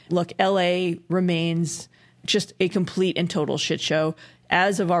delayed. Look, LA remains just a complete and total shit show.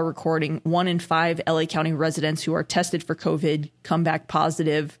 As of our recording, 1 in 5 LA County residents who are tested for COVID come back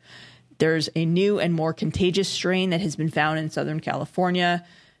positive. There's a new and more contagious strain that has been found in Southern California.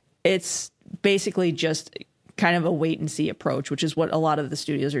 It's basically just kind of a wait and see approach, which is what a lot of the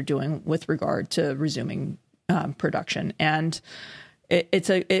studios are doing with regard to resuming production. And it's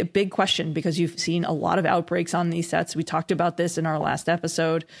a big question, because you've seen a lot of outbreaks on these sets. We talked about this in our last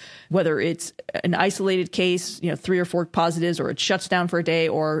episode, whether it's an isolated case, 3 or 4 positives, or it shuts down for a day,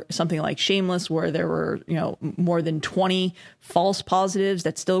 or something like Shameless, where there were, more than 20 false positives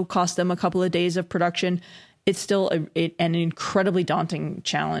that still cost them a couple of days of production. It's still an incredibly daunting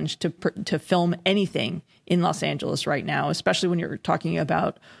challenge to film anything in Los Angeles right now, especially when you're talking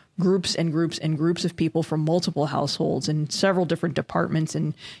about groups and groups and groups of people from multiple households and several different departments.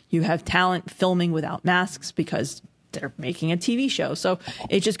 And you have talent filming without masks because they're making a TV show. So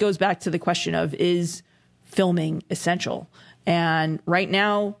it just goes back to the question of, is filming essential? And right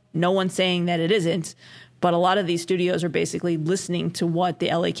now, no one's saying that it isn't. But a lot of these studios are basically listening to what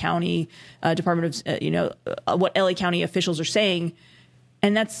the LA County Department of, what LA County officials are saying.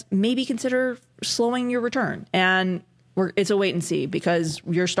 And that's maybe consider slowing your return. And it's a wait and see, because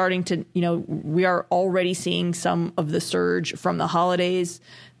you're starting to, we are already seeing some of the surge from the holidays.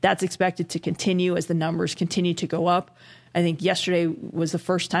 That's expected to continue as the numbers continue to go up. I think yesterday was the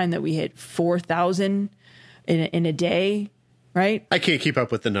first time that we hit 4,000 in a day, right? I can't keep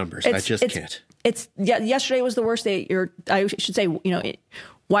up with the numbers. I just can't. Yesterday was the worst day. I should say,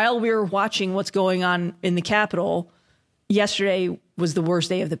 while we were watching what's going on in the Capitol, yesterday was the worst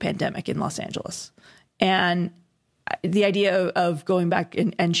day of the pandemic in Los Angeles. And the idea of going back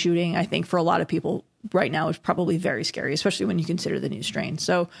and shooting, I think for a lot of people right now is probably very scary, especially when you consider the new strain.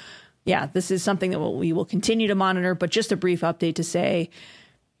 So yeah, this is something that we will continue to monitor, but just a brief update to say,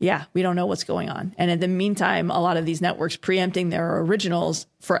 yeah, we don't know what's going on. And in the meantime, a lot of these networks preempting their originals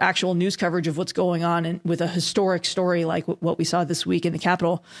for actual news coverage of what's going on, and with a historic story like what we saw this week in the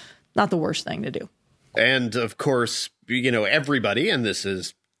Capitol, not the worst thing to do. And of course, everybody, and this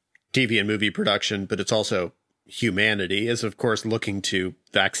is TV and movie production, but it's also humanity, is of course looking to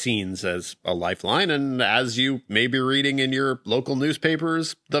vaccines as a lifeline. And as you may be reading in your local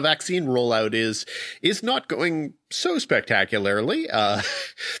newspapers, the vaccine rollout is not going so spectacularly.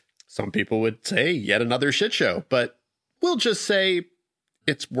 Some people would say yet another shit show, but we'll just say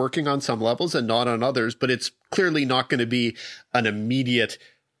it's working on some levels and not on others. But it's clearly not going to be an immediate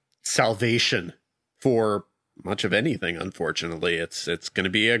salvation for much of anything. Unfortunately, it's going to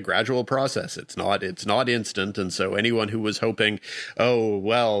be a gradual process. It's not instant. And so anyone who was hoping, oh,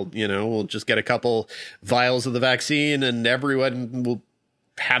 well, we'll just get a couple vials of the vaccine and everyone will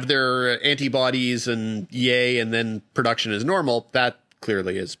have their antibodies and yay, and then production is normal, that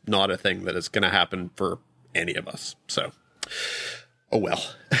clearly is not a thing that is going to happen for any of us. So, oh well.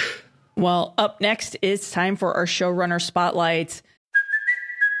 Well, up next, it's time for our showrunner spotlight.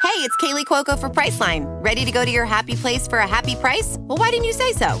 Hey, it's Kaylee Cuoco for Priceline. Ready to go to your happy place for a happy price? Well, why didn't you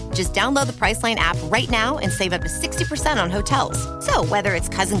say so? Just download the Priceline app right now and save up to 60% on hotels. So whether it's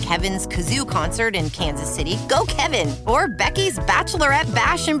Cousin Kevin's Kazoo Concert in Kansas City, go Kevin, or Becky's Bachelorette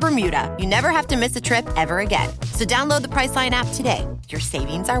Bash in Bermuda, you never have to miss a trip ever again. So download the Priceline app today. Your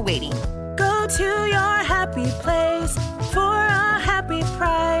savings are waiting. Go to your happy place for a happy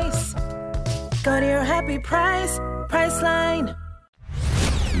price. Go to your happy price, Priceline.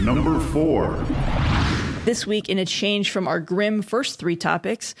 Number 4. This week, in a change from our grim first 3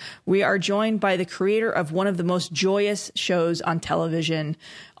 topics, we are joined by the creator of one of the most joyous shows on television.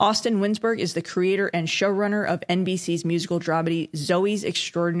 Austin Winsberg is the creator and showrunner of NBC's musical dramedy Zoey's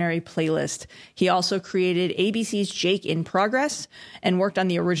Extraordinary Playlist. He also created ABC's Jake in Progress and worked on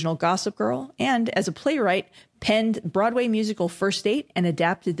the original Gossip Girl, and as a playwright, penned Broadway musical First Date and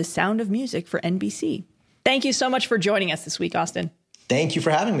adapted The Sound of Music for NBC. Thank you so much for joining us this week, Austin. Thank you for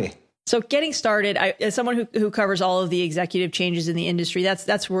having me. So getting started, as someone who covers all of the executive changes in the industry,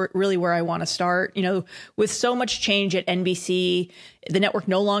 that's really where I want to start. With so much change at NBC, the network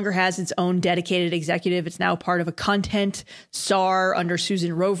no longer has its own dedicated executive. It's now part of a content SAR under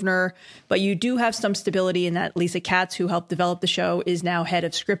Susan Rovner. But you do have some stability in that Lisa Katz, who helped develop the show, is now head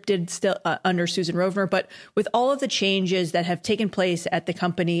of scripted still under Susan Rovner. But with all of the changes that have taken place at the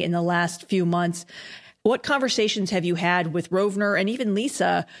company in the last few months, what conversations have you had with Rovner and even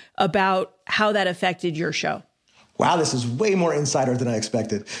Lisa about how that affected your show? Wow, this is way more insider than I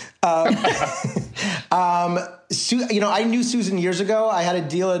expected. I knew Susan years ago. I had a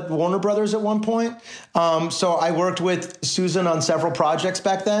deal at Warner Brothers at one point. So I worked with Susan on several projects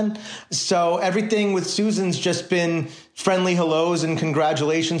back then. So everything with Susan's just been friendly hellos and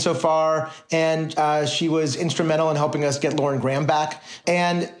congratulations so far. And she was instrumental in helping us get Lauren Graham back.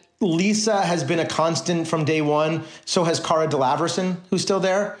 And Lisa has been a constant from day one. So has Cara Delaverson, who's still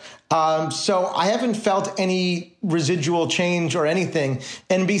there. So I haven't felt any residual change or anything.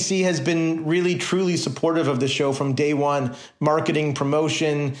 NBC has been really, truly supportive of the show from day one, marketing,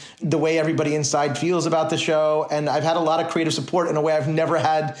 promotion, the way everybody inside feels about the show. And I've had a lot of creative support in a way I've never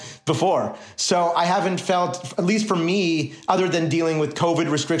had before. So I haven't felt, at least for me, other than dealing with COVID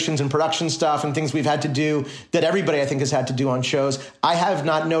restrictions and production stuff and things we've had to do that everybody I think has had to do on shows, I have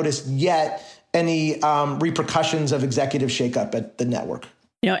not noticed yet any repercussions of executive shakeup at the network.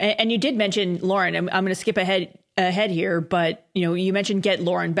 And you did mention Lauren. I'm going to skip ahead here, but you mentioned get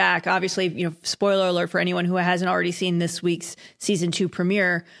Lauren back. Obviously, spoiler alert for anyone who hasn't already seen this week's season 2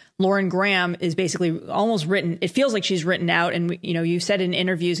 premiere. Lauren Graham is basically almost written. It feels like she's written out, and you said in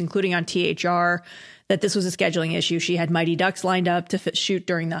interviews, including on THR, that this was a scheduling issue. She had Mighty Ducks lined up to shoot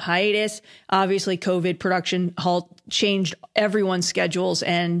during the hiatus. Obviously, COVID production halt changed everyone's schedules,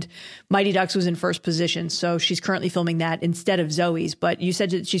 and Mighty Ducks was in first position. So she's currently filming that instead of Zoey's. But you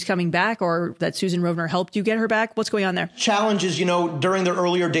said that she's coming back, or that Susan Rovner helped you get her back. What's going on there? Challenges, during the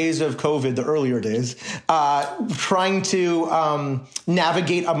earlier days of COVID, trying to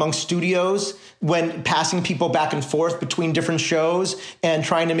navigate among studios when passing people back and forth between different shows and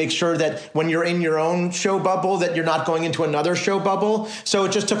trying to make sure that when you're in your own show bubble that you're not going into another show bubble. So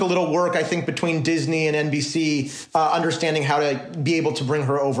it just took a little work, I think, between Disney and NBC, understanding how to be able to bring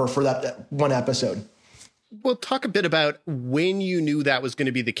her over for that one episode. Well, talk a bit about when you knew that was going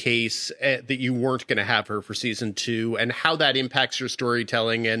to be the case, that you weren't going to have her for season 2, and how that impacts your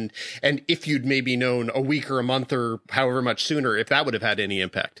storytelling, and if you'd maybe known a week or a month or however much sooner, if that would have had any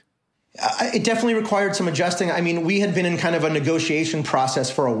impact. It definitely required some adjusting. I mean, we had been in kind of a negotiation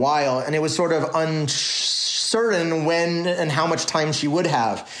process for a while, and it was sort of uncertain when and how much time she would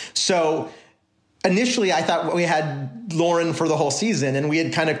have. So initially, I thought we had Lauren for the whole season, and we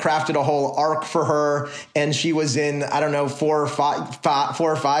had kind of crafted a whole arc for her, and she was in, I don't know, 4 or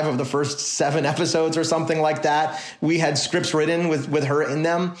 5 of the first 7 episodes or something like that. We had scripts written with her in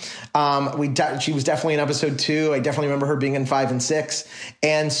them. She was definitely in episode 2. I definitely remember her being in 5 and 6.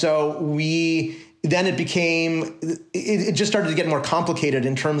 And so then it just started to get more complicated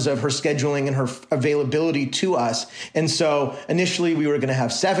in terms of her scheduling and her availability to us. And so initially we were going to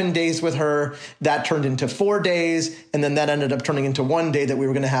have 7 days with her. That turned into 4 days. And then that ended up turning into 1 day that we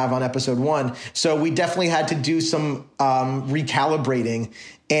were going to have on episode 1. So we definitely had to do some recalibrating.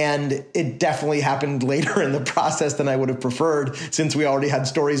 And it definitely happened later in the process than I would have preferred, since we already had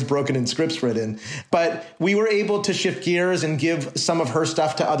stories broken and scripts written. But we were able to shift gears and give some of her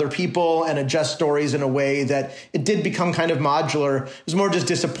stuff to other people and adjust stories in a way that it did become kind of modular. It was more just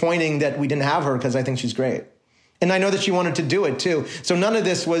disappointing that we didn't have her, because I think she's great. And I know that she wanted to do it too. So none of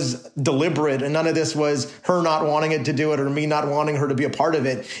this was deliberate, and none of this was her not wanting it to do it or me not wanting her to be a part of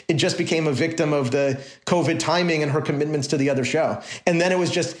it. It just became a victim of the COVID timing and her commitments to the other show. And then it was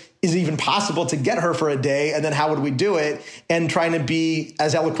just, is it even possible to get her for a day? And then how would we do it? And trying to be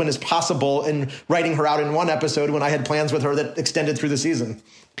as eloquent as possible and writing her out in 1 episode when I had plans with her that extended through the season.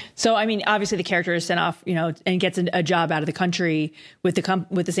 So, I mean, obviously the character is sent off, and gets a job out of the country with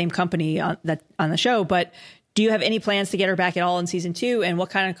the same company on the show. But do you have any plans to get her back at all in season 2? And what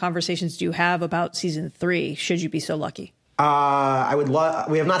kind of conversations do you have about season 3, should you be so lucky? I would love.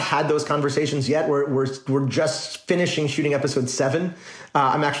 We have not had those conversations yet. We're just finishing shooting episode 7.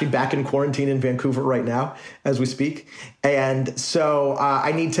 I'm actually back in quarantine in Vancouver right now as we speak, and so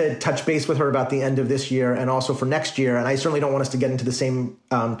I need to touch base with her about the end of this year and also for next year. And I certainly don't want us to get into the same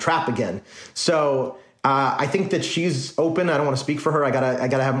trap again. So I think that she's open. I don't want to speak for her. I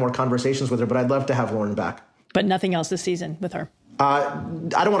gotta have more conversations with her. But I'd love to have Lauren back. But nothing else this season with her. I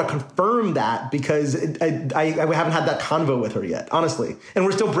don't want to confirm that because I haven't had that convo with her yet, honestly. And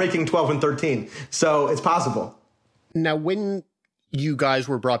we're still breaking 12 and 13. So it's possible. Now, when you guys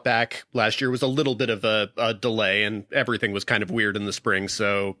were brought back last year was a little bit of a delay, and everything was kind of weird in the spring.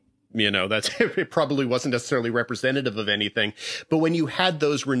 So, it probably wasn't necessarily representative of anything. But when you had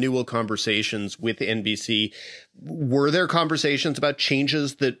those renewal conversations with NBC, were there conversations about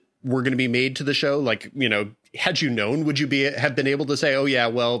changes that were going to be made to the show? Like, had you known, would you have been able to say, oh yeah,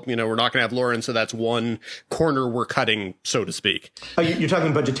 well, we're not going to have Lauren, so that's one corner we're cutting, so to speak? Oh, you're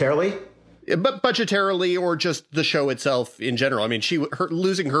talking budgetarily? But budgetarily, or just the show itself in general. I mean,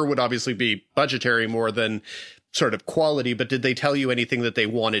 losing her would obviously be budgetary more than sort of quality, but did they tell you anything that they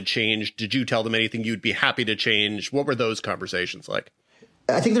wanted changed? Did you tell them anything you'd be happy to change? What were those conversations like?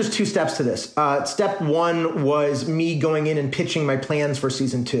 I think there's 2 steps to this. Step 1 was me going in and pitching my plans for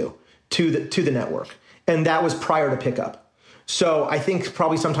season 2 to the network. And that was prior to pickup. So I think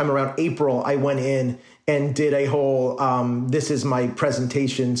probably sometime around April, I went in and did a whole, this is my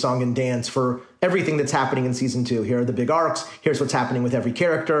presentation, song and dance for everything that's happening in season 2. Here are the big arcs. Here's what's happening with every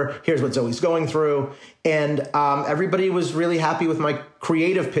character. Here's what Zoe's going through. And everybody was really happy with my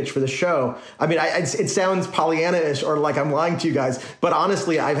creative pitch for the show. I mean, it sounds Pollyanna-ish or like I'm lying to you guys, but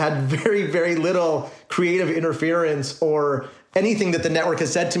honestly, I've had very, very little creative interference or anything that the network has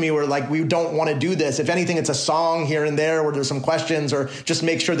said to me where like, we don't want to do this. If anything, it's a song here and there where there's some questions or just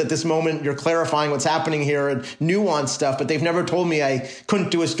make sure that this moment you're clarifying what's happening here and nuanced stuff. But they've never told me I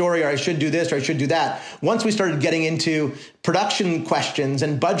couldn't do a story or I should do this or I should do that. Once we started getting into production questions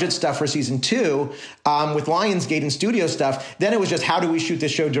and budget stuff for season 2 with Lionsgate and studio stuff, then it was just how do we shoot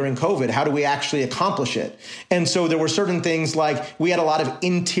this show during COVID? How do we actually accomplish it? And so there were certain things like we had a lot of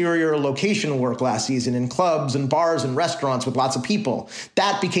interior location work last season in clubs and bars and restaurants with lots of people.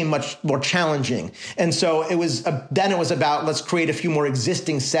 That became much more challenging. And so then it was about let's create a few more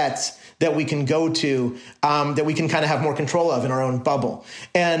existing sets that we can go to, that we can kind of have more control of in our own bubble.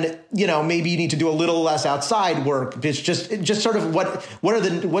 And, maybe you need to do a little less outside work. It's just sort of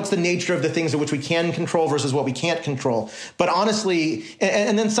what's the nature of the things which we can control versus what we can't control. But honestly,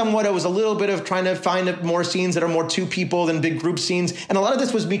 and then somewhat it was a little bit of trying to find more scenes that are more 2 people than big group scenes. And a lot of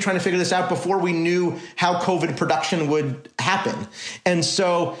this was me trying to figure this out before we knew how COVID production would happen. And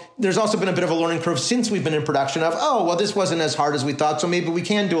so there's also been a bit of a learning curve since we've been in production of, this wasn't as hard as we thought. So maybe we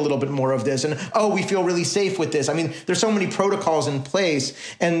can do a little bit more more of this. And, we feel really safe with this. I mean, there's so many protocols in place,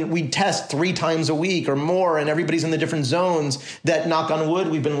 and we test 3 times a week or more, and everybody's in the different zones that, knock on wood,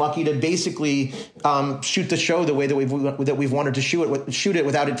 we've been lucky to basically shoot the show the way that we've wanted to shoot it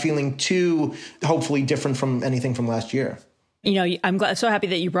without it feeling too, hopefully, different from anything from last year. I'm so happy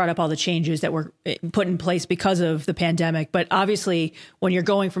that you brought up all the changes that were put in place because of the pandemic. But obviously, when you're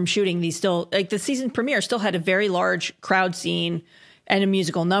going from shooting these the season premiere still had a very large crowd scene and a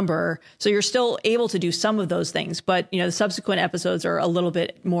musical number. So you're still able to do some of those things. But, the subsequent episodes are a little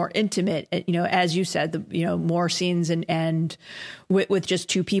bit more intimate, as you said, more scenes and with just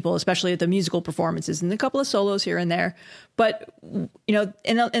 2 people, especially at the musical performances and a couple of solos here and there. But, in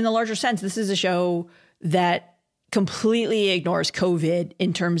the larger sense, this is a show that completely ignores COVID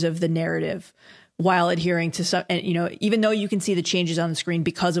in terms of the narrative while adhering to some, and, even though you can see the changes on the screen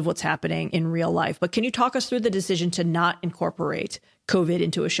because of what's happening in real life. But can you talk us through the decision to not incorporate COVID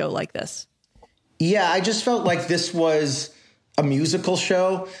into a show like this? Yeah, I just felt like this was a musical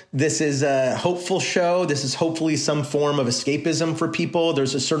show. This is a hopeful show. This is hopefully some form of escapism for people.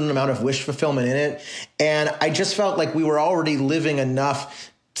 There's a certain amount of wish fulfillment in it. And I just felt like we were already living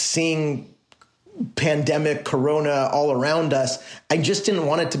enough seeing pandemic, corona all around us. I just didn't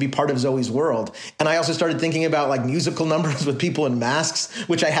want it to be part of Zoe's world. And I also started thinking about like musical numbers with people in masks,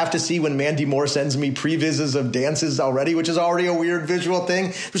 which I have to see when Mandy Moore sends me previses of dances already, which is already a weird visual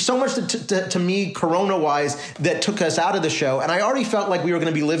thing. There's so much to me, corona-wise, that took us out of the show. And I already felt like we were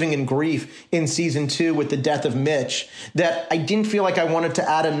going to be living in grief in season 2 with the death of Mitch, that I didn't feel like I wanted to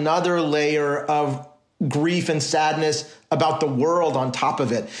add another layer of grief and sadness about the world on top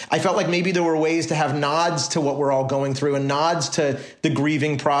of it. I felt like maybe there were ways to have nods to what we're all going through and nods to the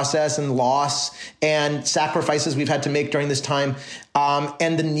grieving process and loss and sacrifices we've had to make during this time,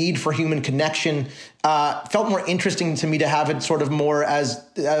 and the need for human connection felt more interesting to me to have it sort of more as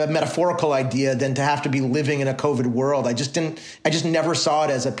a metaphorical idea than to have to be living in a COVID world. I just never saw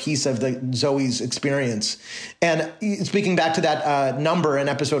it as a piece of the Zoe's experience. And speaking back to that number in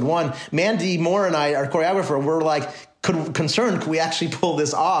episode 1, Mandy Moore and I, our choreographer, were like, concerned, could we actually pull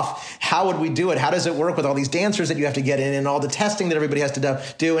this off? How would we do it? How does it work with all these dancers that you have to get in and all the testing that everybody has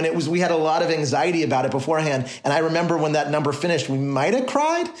to do? And we had a lot of anxiety about it beforehand. And I remember when that number finished, we might have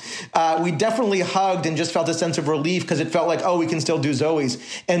cried. We definitely hugged and just felt a sense of relief because it felt like, we can still do Zoe's.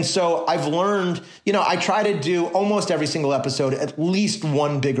 And so I've learned, I try to do almost every single episode, at least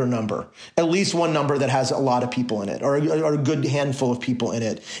one bigger number, at least one number that has a lot of people in it or a good handful of people in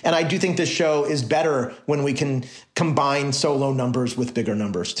it. And I do think this show is better when we can combine solo numbers with bigger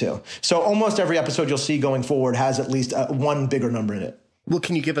numbers too. So almost every episode you'll see going forward has at least one bigger number in it. Well,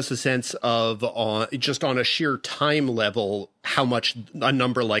 can you give us a sense of, just on a sheer time level, how much a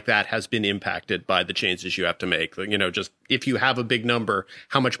number like that has been impacted by the changes you have to make? Just if you have a big number,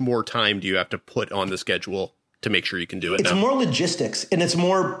 how much more time do you have to put on the schedule to make sure you can do it? It's more logistics, and it's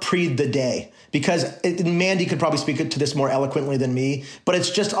more pre the day, because Mandy could probably speak to this more eloquently than me, but it's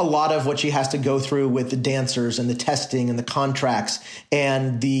just a lot of what she has to go through with the dancers and the testing and the contracts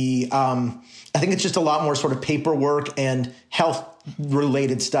and the I think it's just a lot more sort of paperwork and health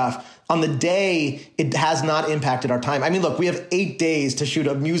related stuff. On the day, it has not impacted our time. I mean, look, we have 8 days to shoot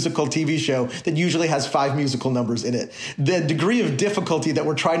a musical TV show that usually has 5 musical numbers in it. The degree of difficulty that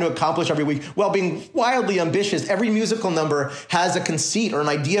we're trying to accomplish every week, while being wildly ambitious, every musical number has a conceit or an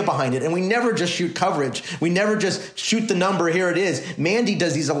idea behind it. And we never just shoot coverage. We never just shoot the number, here it is. Mandy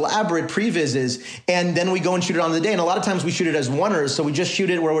does these elaborate previses, and then we go and shoot it on the day. And a lot of times we shoot it as oneers, so we just shoot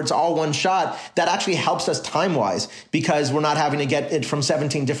it where it's all one shot. That actually helps us time-wise because we're not having to get it from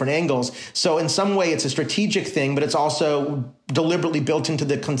 17 different angles. So in some way, it's a strategic thing, but it's also deliberately built into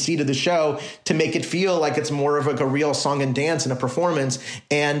the conceit of the show to make it feel like it's more of like a real song and dance and a performance,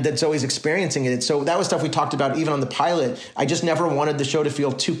 and that Zoe's experiencing it. So that was stuff we talked about even on the pilot. I just never wanted the show to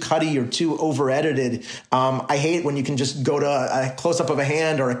feel too cutty or too over-edited. I hate when you can just go to a close-up of a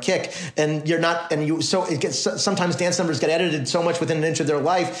hand or a kick, and you're not, and you, so it gets, sometimes dance numbers get edited so much within an inch of their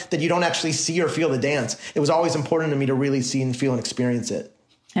life that you don't actually see or feel the dance. It was always important to me to really see and feel and experience it.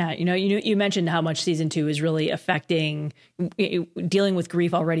 Yeah, you mentioned how much season 2 is really affecting, dealing with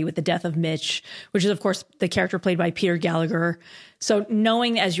grief already with the death of Mitch, which is, of course, the character played by Peter Gallagher. So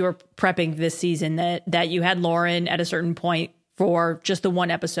knowing as you were prepping this season that you had Lauren at a certain point for just the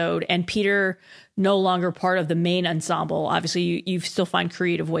one episode and Peter no longer part of the main ensemble, obviously you still find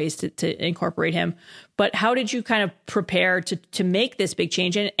creative ways to incorporate him. But how did you kind of prepare to make this big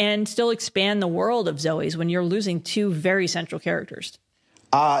change and still expand the world of Zoe's when you're losing 2 very central characters?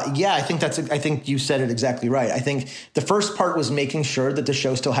 Yeah, I think you said it exactly right. I think the first part was making sure that the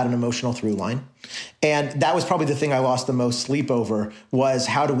show still had an emotional through line. And that was probably the thing I lost the most sleep over, was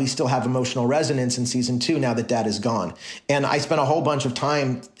how do we still have emotional resonance in season 2 now that Dad is gone? And I spent a whole bunch of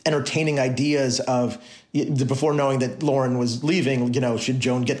time entertaining ideas of, before knowing that Lauren was leaving, should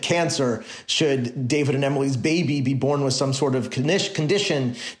Joan get cancer? Should David and Emily's baby be born with some sort of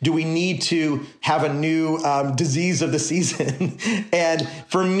condition? Do we need to have a new disease of the season? And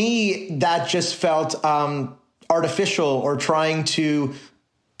for me, that just felt artificial, or trying to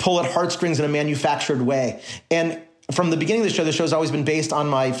pull at heartstrings in a manufactured way. And from the beginning of the show's always been based on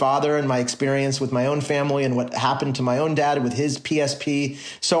my father and my experience with my own family and what happened to my own dad with his PSP.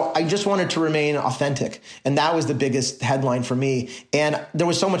 So I just wanted to remain authentic. And that was the biggest headline for me. And there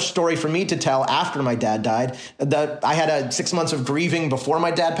was so much story for me to tell after my dad died that I had 6 months of grieving before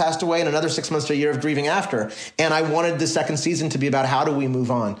my dad passed away and another 6 months to a year of grieving after. And I wanted the second season to be about how do we move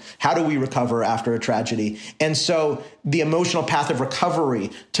on? How do we recover after a tragedy? And so the emotional path of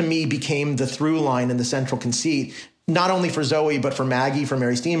recovery to me became the through line and the central conceit, not only for Zoe, but for Maggie, for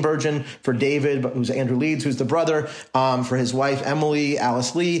Mary Steenburgen, for David, who's Andrew Leeds, who's the brother, for his wife, Emily,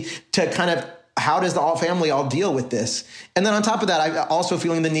 Alice Lee, to kind of, how does the family all deal with this? And then on top of that, I'm also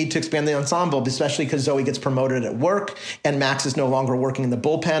feeling the need to expand the ensemble, especially because Zoe gets promoted at work and Max is no longer working in the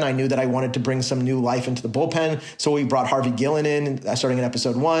bullpen. I knew that I wanted to bring some new life into the bullpen. So we brought Harvey Gillen in starting in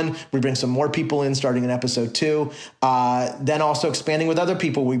episode 1. We bring some more people in starting in episode 2. Then also expanding with other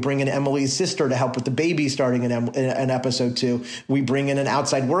people. We bring in Emily's sister to help with the baby starting in episode 2. We bring in an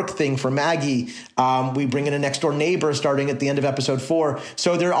outside work thing for Maggie. We bring in a next door neighbor starting at the end of episode 4.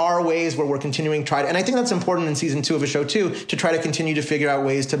 So there are ways where we're continuing to try, and I think that's important in season 2 of a show too, to try to continue to figure out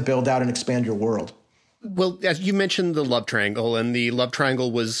ways to build out and expand your world. Well, as you mentioned the love triangle, and the love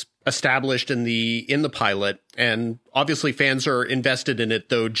triangle was established in the pilot, and obviously fans are invested in it,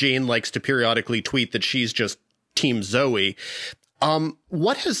 though Jane likes to periodically tweet that she's just Team Zoe.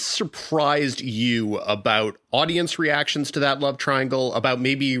 What has surprised you about audience reactions to that love triangle, about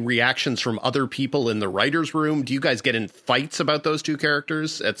maybe reactions from other people in the writer's room? Do you guys get in fights about those two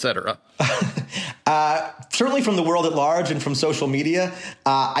characters, etc.? Certainly from the world at large and from social media.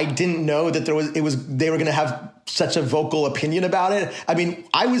 I didn't know that they were going to have such a vocal opinion about it. I mean,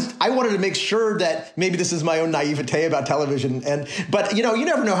 I wanted to make sure that maybe this is my own naivete about television. But you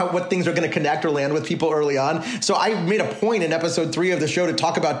never know what things are going to connect or land with people early on. So I made a point in episode 3 of the show to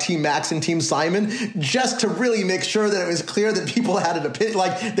talk about Team Max and Team Simon, just to really make sure that it was clear that people had an opinion,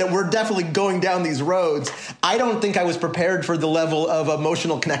 like that we're definitely going down these roads. I don't think I was prepared for the level of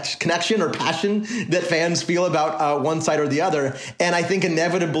emotional connection or passion that fans feel about one side or the other. And I think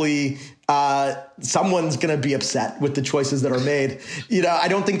inevitably someone's going to be upset with the choices that are made. I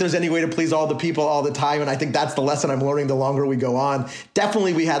don't think there's any way to please all the people all the time. And I think that's the lesson I'm learning the longer we go on.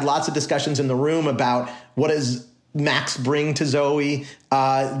 Definitely, we had lots of discussions in the room about what does Max bring to Zoe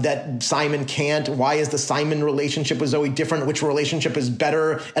that Simon can't? Why is the Simon relationship with Zoe different? Which relationship is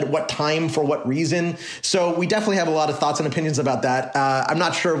better at what time for what reason? So we definitely have a lot of thoughts and opinions about that. I'm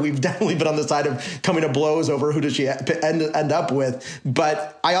not sure we've definitely been on the side of coming to blows over who does she end up with.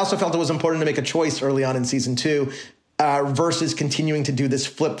 But I also felt it was important to make a choice early on in season 2. Versus continuing to do this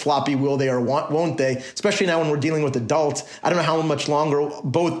flip-floppy will they or won't they, especially now when we're dealing with adults. I don't know how much longer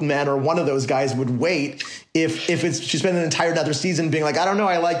both men or one of those guys would wait if she spent an entire another season being like, I don't know,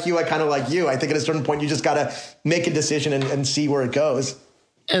 I like you, I kind of like you. I think at a certain point you just got to make a decision and see where it goes.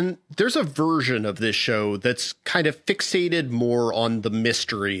 And there's a version of this show that's kind of fixated more on the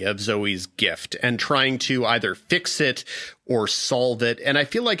mystery of Zoe's gift and trying to either fix it or solve it. And I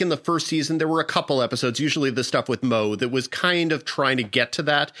feel like in the first season, there were a couple episodes, usually the stuff with Mo, that was kind of trying to get to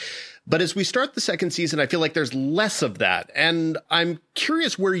that. But as we start the second season, I feel like there's less of that. And I'm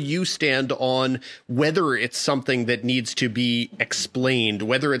curious where you stand on whether it's something that needs to be explained,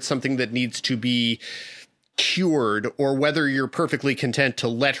 whether it's something that needs to be cured, or whether you're perfectly content to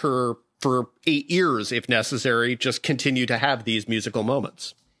let her, for 8 years, if necessary, just continue to have these musical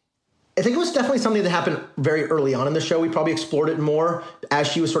moments. I think it was definitely something that happened very early on in the show. We probably explored it more as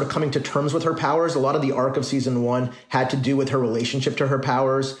she was sort of coming to terms with her powers. A lot of the arc of season 1 had to do with her relationship to her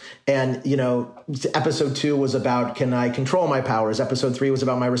powers. And, episode 2 was about, can I control my powers? Episode 3 was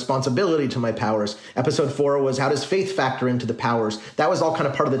about my responsibility to my powers. Episode 4 was, how does faith factor into the powers? That was all kind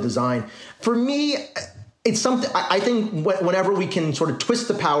of part of the design. For me, it's something I think whenever we can sort of twist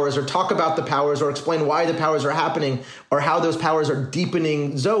the powers or talk about the powers or explain why the powers are happening or how those powers are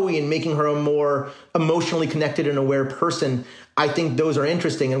deepening Zoe and making her a more emotionally connected and aware person, I think those are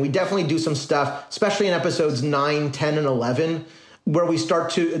interesting. And we definitely do some stuff, especially in episodes 9, 10, and 11, where we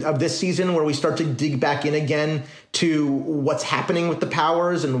start to, of this season, where we start to dig back in again to what's happening with the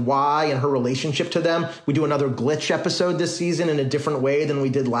powers and why and her relationship to them. We do another Glitch episode this season in a different way than we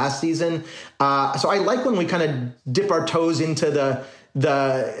did last season. So I like when we kind of dip our toes into the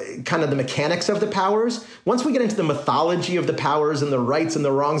kind of the mechanics of the powers. Once we get into the mythology of the powers and the rights and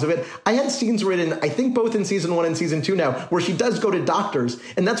the wrongs of it, I had scenes written, I think both in season 1 and season 2 now, where she does go to doctors.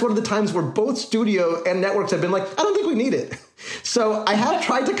 And that's one of the times where both studio and networks have been like, I don't think we need it. So I have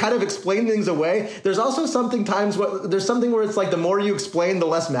tried to kind of explain things away. There's also there's something where it's like the more you explain, the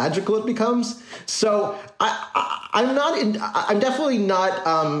less magical it becomes. So I'm definitely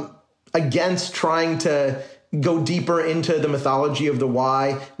not against trying to go deeper into the mythology of the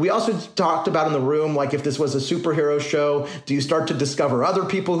why. We also talked about in the room, like if this was a superhero show, do you start to discover other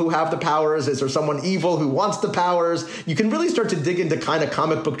people who have the powers? Is there someone evil who wants the powers? You can really start to dig into kind of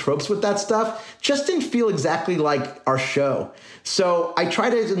comic book tropes with that stuff. Just didn't feel exactly like our show. So I try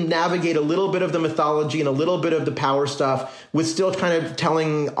to navigate a little bit of the mythology and a little bit of the power stuff with still kind of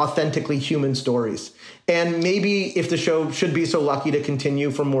telling authentically human stories. And maybe if the show should be so lucky to continue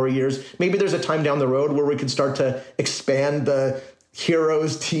for more years, maybe there's a time down the road where we could start to expand the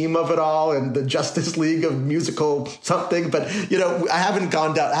heroes team of it all and the Justice League of musical something. But, I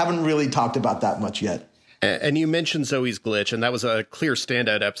haven't really talked about that much yet. And you mentioned Zoe's Glitch, and that was a clear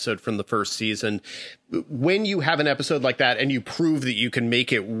standout episode from the first season. When you have an episode like that and you prove that you can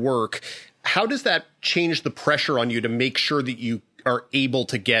make it work, how does that change the pressure on you to make sure that you are able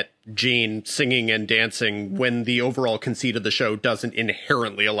to get Jane singing and dancing when the overall conceit of the show doesn't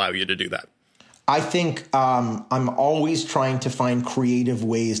inherently allow you to do that? I think I'm always trying to find creative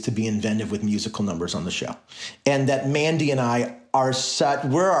ways to be inventive with musical numbers on the show. And that Mandy and I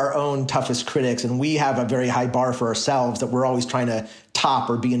we're our own toughest critics, and we have a very high bar for ourselves that we're always trying to top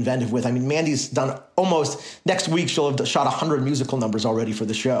or be inventive with. I mean, Mandy's done next week she'll have shot 100 musical numbers already for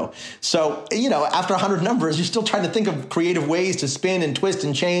the show. So, after 100 numbers, you're still trying to think of creative ways to spin and twist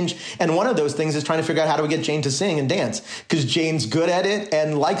and change. And one of those things is trying to figure out how do we get Jane to sing and dance, because Jane's good at it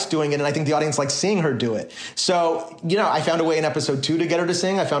and likes doing it. And I think the audience likes seeing her do it. So, I found a way in episode 2 to get her to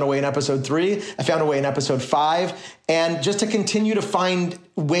sing. I found a way in episode 3. I found a way in episode 5. And just to continue to find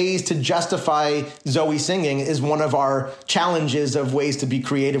ways to justify Zoe singing is one of our challenges of ways to be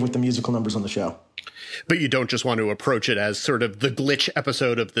creative with the musical numbers on the show. But you don't just want to approach it as sort of the Glitch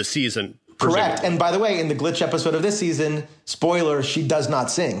episode of the season. Correct. And by the way, in the Glitch episode of this season, spoiler, she does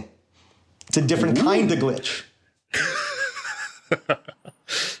not sing. It's a different kind of glitch.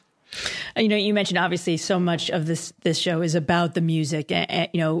 You mentioned obviously so much of this show is about the music.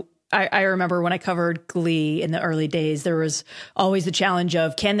 I remember when I covered Glee in the early days, there was always the challenge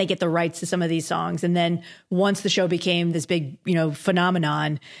of, can they get the rights to some of these songs? And then once the show became this big,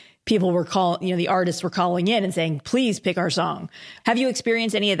 phenomenon, people were the artists were calling in and saying, please pick our song. Have you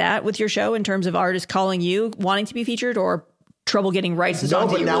experienced any of that with your show in terms of artists calling you, wanting to be featured, or trouble getting rights to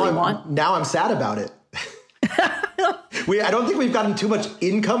songs that you really want? Now I'm sad about it. I don't think we've gotten too much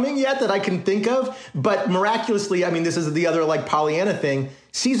incoming yet that I can think of, but miraculously, this is the other Pollyanna thing.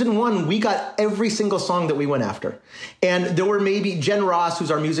 Season 1, we got every single song that we went after. And there were maybe Jen Ross, who's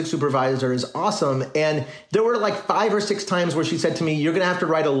our music supervisor, is awesome. And there were 5 or 6 times where she said to me, you're going to have to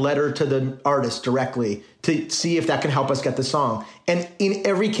write a letter to the artist directly to see if that can help us get the song. And in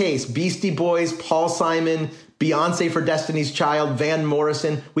every case, Beastie Boys, Paul Simon, Beyonce for Destiny's Child, Van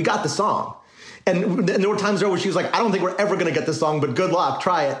Morrison, we got the song. And there were times there where she was like, I don't think we're ever going to get this song, but good luck,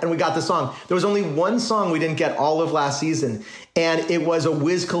 try it. And we got the song. There was only one song we didn't get all of last season. And it was a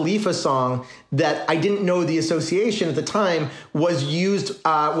Wiz Khalifa song that I didn't know the association at the time was used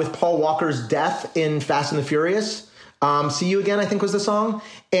with Paul Walker's death in Fast and the Furious. See You Again, I think was the song.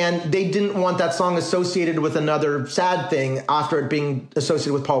 And they didn't want that song associated with another sad thing after it being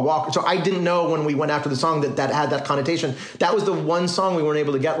associated with Paul Walker. So I didn't know when we went after the song that had that connotation. That was the one song we weren't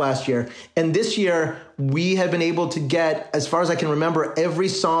able to get last year. And this year, we have been able to get, as far as I can remember, every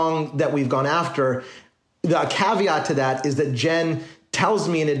song that we've gone after. The caveat to that is that Jen tells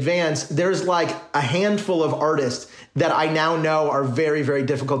me in advance there's a handful of artists that I now know are very, very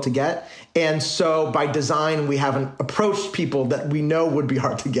difficult to get. And so by design, we haven't approached people that we know would be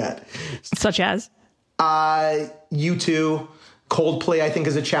hard to get. Such as? U2, Coldplay, I think,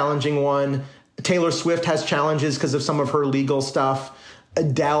 is a challenging one. Taylor Swift has challenges because of some of her legal stuff.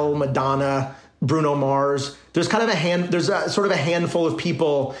 Adele, Madonna, Bruno Mars. There's kind of a handful of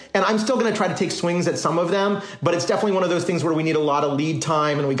people, and I'm still going to try to take swings at some of them, but it's definitely one of those things where we need a lot of lead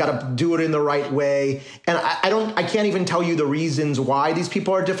time and we got to do it in the right way. And I can't even tell you the reasons why these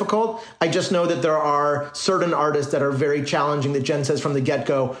people are difficult. I just know that there are certain artists that are very challenging that Jen says from the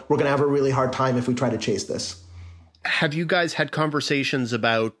get-go, we're going to have a really hard time if we try to chase this. have you guys had conversations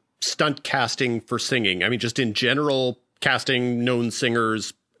about stunt casting for singing? I mean, just in general, casting known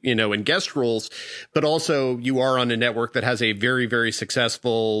singers, in guest roles, but also you are on a network that has a very, very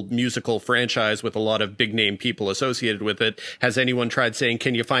successful musical franchise with a lot of big name people associated with it. Has anyone tried saying,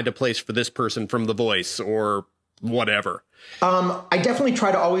 can you find a place for this person from The Voice or whatever? I definitely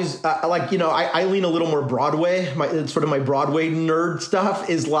try to always I lean a little more Broadway. My Broadway nerd stuff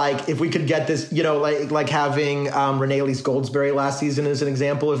is like, if we could get this, like having Renee Elise Goldsberry last season is an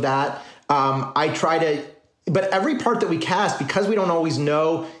example of that. I try to, but every part that we cast, because we don't always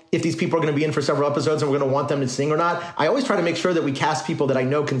know if these people are going to be in for several episodes and we're going to want them to sing or not, I always try to make sure that we cast people that I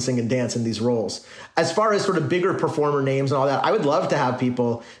know can sing and dance in these roles. As far as sort of bigger performer names and all that, I would love to have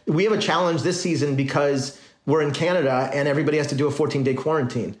people. We have a challenge this season because we're in Canada and everybody has to do a 14-day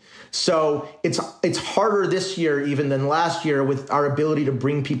quarantine. So it's harder this year even than last year with our ability to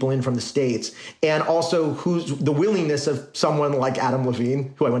bring people in from the States, and also who's the willingness of someone like Adam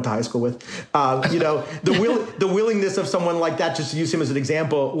Levine, who I went to high school with, the willingness of someone like that, just to use him as an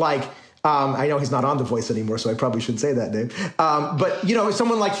example, like, I know he's not on The Voice anymore, so I probably shouldn't say that name. But,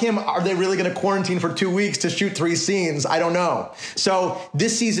 someone like him, are they really going to quarantine for 2 weeks to shoot 3 scenes? I don't know. So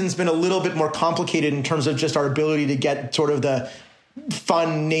this season's been a little bit more complicated in terms of just our ability to get sort of the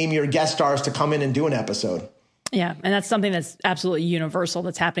fun name your guest stars to come in and do an episode. Yeah, and that's something that's absolutely universal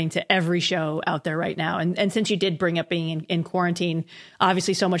that's happening to every show out there right now. And since you did bring up being in quarantine,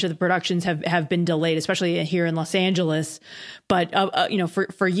 obviously so much of the productions have been delayed, especially here in Los Angeles. But,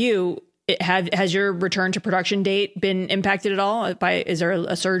 for you, has your return to production date been impacted at all? Is there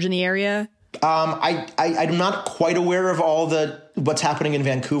a surge in the area? I'm not quite aware of what's happening in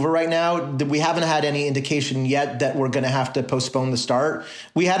Vancouver right now. We haven't had any indication yet that we're going to have to postpone the start.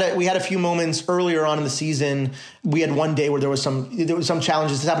 We had a few moments earlier on in the season. We had one day where there was some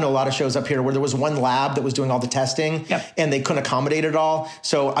challenges. This happened to a lot of shows up here where there was one lab that was doing all the testing, and they couldn't accommodate it all.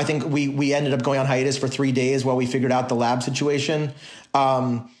 So I think we ended up going on hiatus for 3 days while we figured out the lab situation.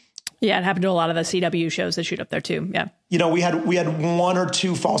 Yeah, it happened to a lot of the CW shows that shoot up there too. Yeah. We had 1 or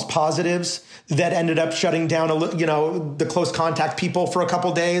 2 false positives that ended up shutting down the close contact people for a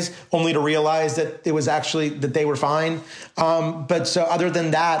couple days, only to realize that it was actually that they were fine. But so other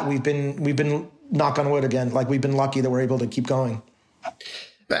than that, we've been knock on wood again. Like, we've been lucky that we're able to keep going.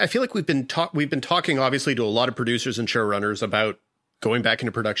 I feel like we've been talking obviously to a lot of producers and showrunners about going back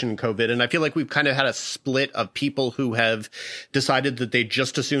into production in COVID. And I feel like we've kind of had a split of people who have decided that they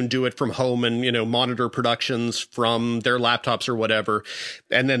just as soon do it from home and, monitor productions from their laptops or whatever.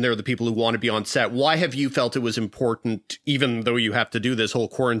 And then there are the people who want to be on set. Why have you felt it was important, even though you have to do this whole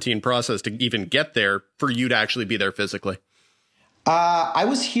quarantine process to even get there, for you to actually be there physically? I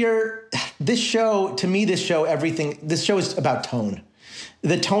was here. This show is about tone.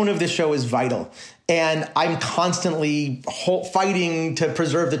 The tone of this show is vital. And I'm constantly fighting to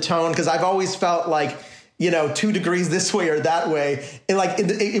preserve the tone, because I've always felt like, 2 degrees this way or that way. And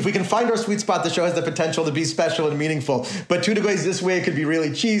if we can find our sweet spot, the show has the potential to be special and meaningful. But 2 degrees this way, it could be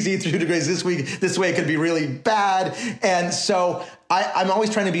really cheesy. 2 degrees this way, it could be really bad. And so I'm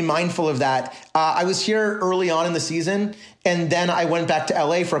always trying to be mindful of that. I was here early on in the season, and then I went back to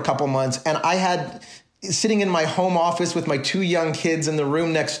LA for a couple months, and I had, sitting in my home office with my 2 young kids in the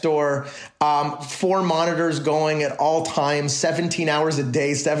room next door, 4 monitors going at all times, 17 hours a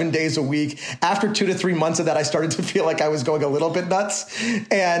day, 7 days a week. After 2 to 3 months of that, I started to feel like I was going a little bit nuts.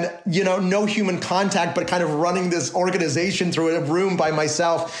 And, no human contact, but kind of running this organization through a room by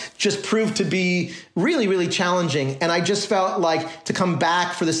myself just proved to be really, really challenging. And I just felt like, to come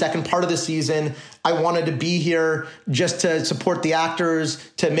back for the second part of the season, I wanted to be here just to support the actors,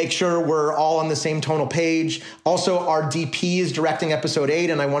 to make sure we're all on the same tonal page. Also, our DP is directing episode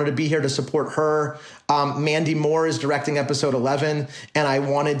 8, and I wanted to be here to support her. Mandy Moore is directing episode 11, and I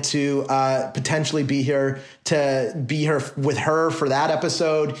wanted to potentially be here with her for that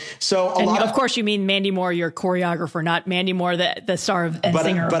episode. So of course you mean Mandy Moore, your choreographer, not Mandy Moore, the star and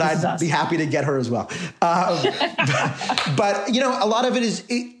singer. But I'd be happy to get her as well. But a lot of it is.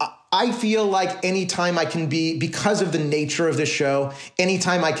 I feel like anytime I can be, because of the nature of this show,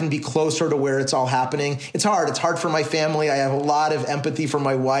 anytime I can be closer to where it's all happening, it's hard. It's hard for my family. I have a lot of empathy for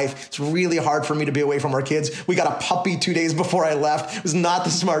my wife. It's really hard for me to be away from our kids. We got a puppy 2 days before I left. It was not the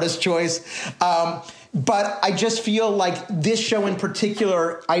smartest choice. But I just feel like this show in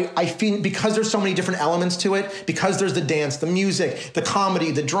particular, I feel, because there's so many different elements to it, because there's the dance, the music, the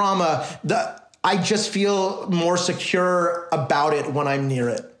comedy, the drama, I just feel more secure about it when I'm near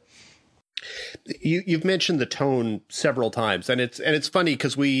it. You've mentioned the tone several times, and it's funny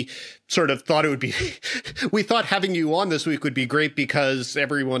because we sort of thought it would be, we thought having you on this week would be great because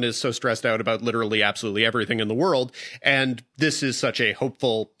everyone is so stressed out about literally absolutely everything in the world, and this is such a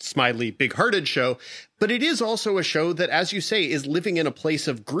hopeful, smiley, big-hearted show. But it is also a show that, as you say, is living in a place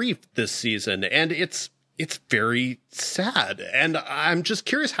of grief this season, and it's very sad. And I'm just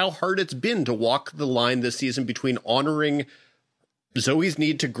curious how hard it's been to walk the line this season between honoring Zoe's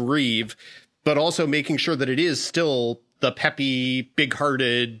need to grieve, but also making sure that it is still the peppy,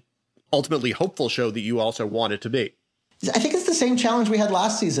 big-hearted, ultimately hopeful show that you also want it to be. I think it's the same challenge we had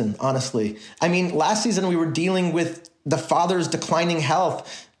last season, honestly. I mean, last season we were dealing with the father's declining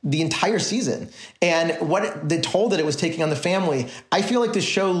health the entire season and what the toll that it was taking on the family. I feel like the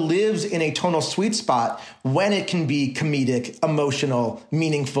show lives in a tonal sweet spot when it can be comedic, emotional,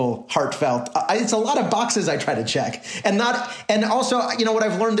 meaningful, heartfelt. It's a lot of boxes I try to check. And also, you know, what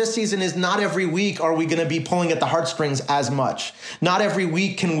I've learned this season is not every week are we going to be pulling at the heartstrings as much. Not every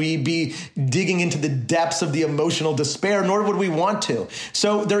week can we be digging into the depths of the emotional despair, nor would we want to.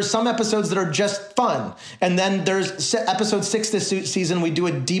 So there's some episodes that are just fun. And then there's episode 6 this season, we do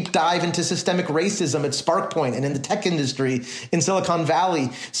a deep dive into systemic racism at SparkPoint and in the tech industry in Silicon Valley.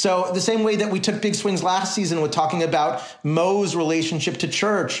 So the same way that we took big swings last season with talking about Mo's relationship to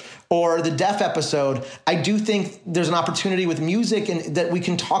church or the deaf episode, I do think there's an opportunity with music and that we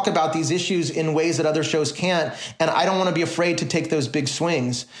can talk about these issues in ways that other shows can't. And I don't want to be afraid to take those big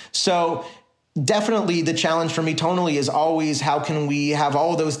swings. So definitely the challenge for me tonally is always how can we have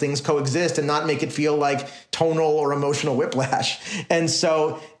all of those things coexist and not make it feel like tonal or emotional whiplash. And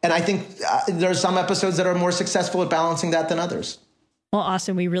I think there are some episodes that are more successful at balancing that than others. Well,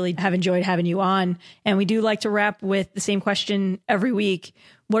 Austin, we really have enjoyed having you on. And we do like to wrap with the same question every week.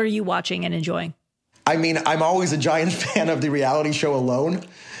 What are you watching and enjoying? I mean, I'm always a giant fan of the reality show Alone.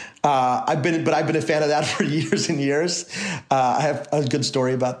 I've been a fan of that for years and years. I have a good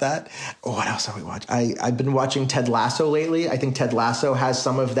story about that. What else have we watched? I've been watching Ted Lasso lately. I think Ted Lasso has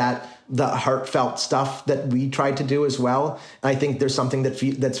some of the heartfelt stuff that we tried to do as well. And I think there's something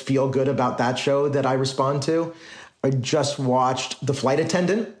that's feel good about that show that I respond to. I just watched The Flight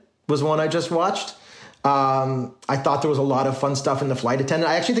Attendant was one I just watched. I thought there was a lot of fun stuff in The Flight Attendant.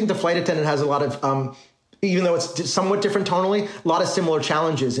 I actually think The Flight Attendant has a lot of, even though it's somewhat different tonally, a lot of similar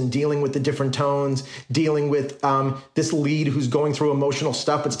challenges in dealing with the different tones, dealing with this lead who's going through emotional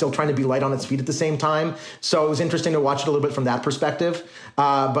stuff, but still trying to be light on its feet at the same time. So it was interesting to watch it a little bit from that perspective.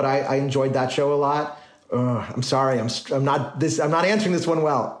 But I enjoyed that show a lot. I'm sorry. I'm not answering this one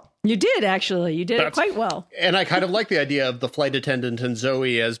well. You did, actually. You did it quite well. And I kind of like the idea of the flight attendant and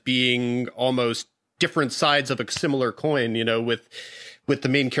Zoe as being almost different sides of a similar coin, you know, with the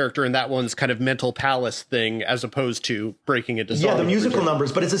main character in that one's kind of mental palace thing as opposed to breaking it to song. Yeah, the musical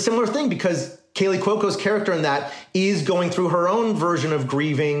numbers. But it's a similar thing because Kaley Cuoco's character in that is going through her own version of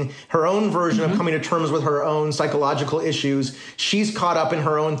grieving, her own version of coming to terms with her own psychological issues. She's caught up in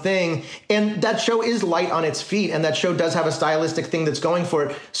her own thing. And that show is light on its feet. And that show does have a stylistic thing that's going for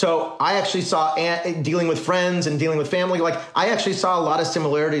it. So I actually saw dealing with friends and dealing with family. Like I actually saw a lot of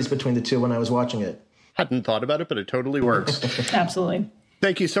similarities between the two when I was watching it. Hadn't thought about it, but it totally works. Absolutely.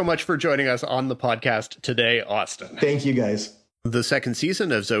 Thank you so much for joining us on the podcast today, Austin. Thank you, guys. The second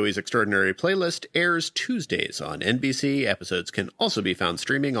season of Zoe's Extraordinary Playlist airs Tuesdays on NBC. Episodes can also be found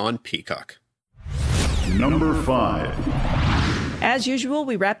streaming on Peacock. Number 5. As usual,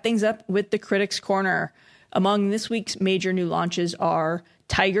 we wrap things up with the Critics' Corner. Among this week's major new launches are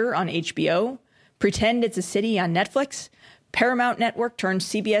Tiger on HBO, Pretend It's a City on Netflix, Paramount Network turns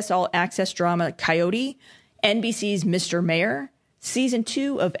CBS All Access drama Coyote, NBC's Mr. Mayor, Season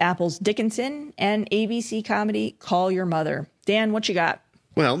 2 of Apple's Dickinson, and ABC comedy Call Your Mother. Dan, what you got?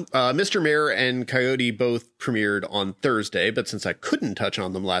 Well, Mr. Mayor and Coyote both premiered on Thursday, but since I couldn't touch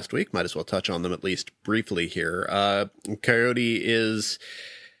on them last week, might as well touch on them at least briefly here. Coyote is,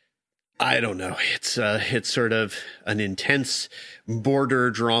 I don't know, it's sort of an intense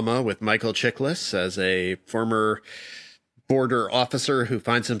border drama with Michael Chiklis as a former border officer who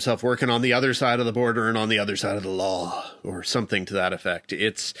finds himself working on the other side of the border and on the other side of the law, or something to that effect.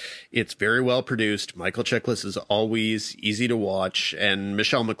 It's very well produced. Michael Chiklis is always easy to watch, and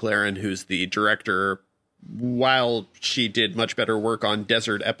Michelle MacLaren, who's the director, while she did much better work on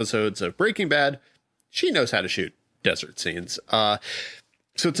desert episodes of Breaking Bad, she knows how to shoot desert scenes. So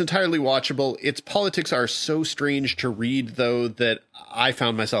it's entirely watchable. Its politics are so strange to read, though, that I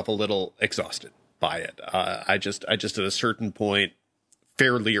found myself a little exhausted by it. I just at a certain point,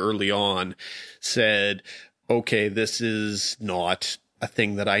 fairly early on, said, okay, this is not a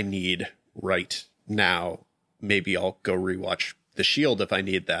thing that I need right now. Maybe I'll go rewatch The Shield if I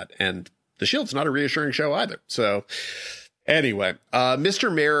need that. And The Shield's not a reassuring show either. So anyway,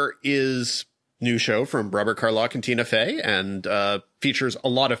 Mr. Mayor is new show from Robert Carlock and Tina Fey, and features a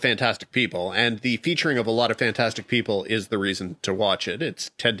lot of fantastic people. And the featuring of a lot of fantastic people is the reason to watch it.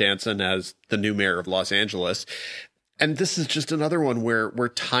 It's Ted Danson as the new mayor of Los Angeles. And this is just another one where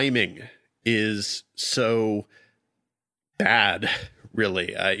timing is so bad,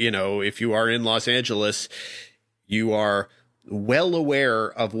 really. If you are in Los Angeles, you are well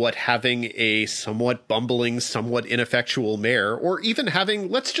aware of what having a somewhat bumbling, somewhat ineffectual mayor, or even having,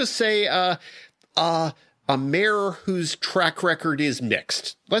 let's just say, a mayor whose track record is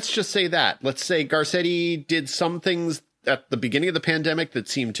mixed. Let's just say that. Let's say Garcetti did some things at the beginning of the pandemic that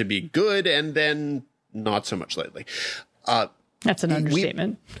seemed to be good, and then not so much lately. That's an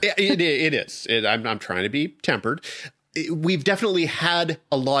understatement. It is. I'm trying to be tempered. We've definitely had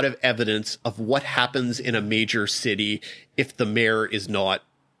a lot of evidence of what happens in a major city if the mayor is not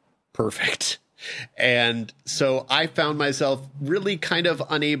perfect. And so I found myself really kind of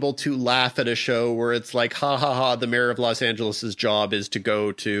unable to laugh at a show where it's like, ha ha ha, the mayor of Los Angeles's job is to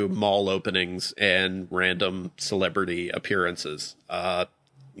go to mall openings and random celebrity appearances.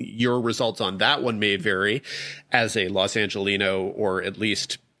 Your results on that one may vary as a Los Angelino, or at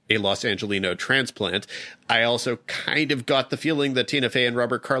least a Los Angelino transplant. I also kind of got the feeling that Tina Fey and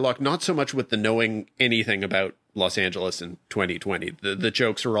Robert Carlock, not so much with the knowing anything about Los Angeles in 2020. The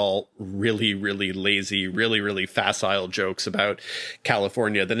jokes are all really, really lazy, really, really facile jokes about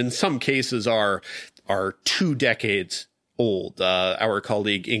California that in some cases are 2 decades old. Our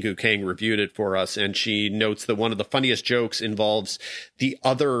colleague Ingu Kang reviewed it for us, and she notes that one of the funniest jokes involves the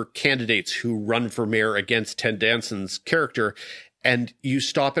other candidates who run for mayor against Ted Danson's character. And you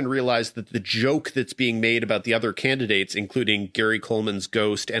stop and realize that the joke that's being made about the other candidates, including Gary Coleman's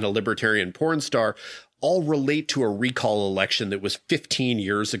ghost and a libertarian porn star, all relate to a recall election that was 15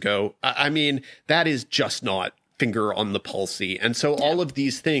 years ago. I mean, that is just not finger on the pulsey. And so all of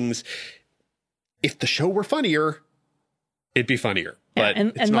these things, if the show were funnier, it'd be funnier. But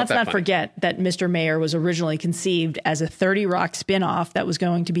and let's not forget that Mr. Mayor was originally conceived as a 30 Rock spinoff that was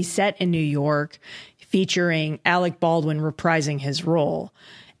going to be set in New York, featuring Alec Baldwin reprising his role.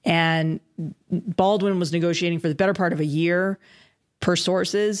 And Baldwin was negotiating for the better part of a year, per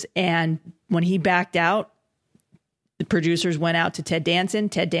sources. And when he backed out, the producers went out to Ted Danson.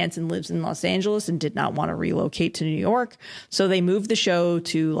 Ted Danson lives in Los Angeles and did not want to relocate to New York. So they moved the show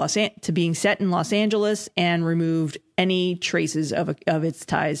to being set in Los Angeles and removed any traces of its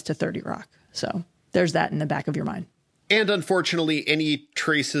ties to 30 Rock. So there's that in the back of your mind. And unfortunately, any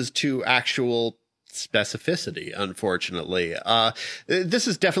traces to actual specificity, unfortunately. This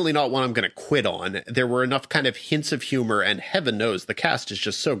is definitely not one I'm going to quit on. There were enough kind of hints of humor, and heaven knows the cast is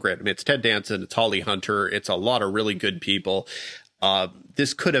just so great. I mean, it's Ted Danson, it's Holly Hunter, it's a lot of really good people.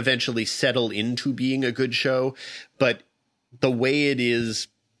 This could eventually settle into being a good show, but the way it is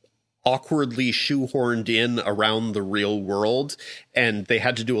awkwardly shoehorned in around the real world, and they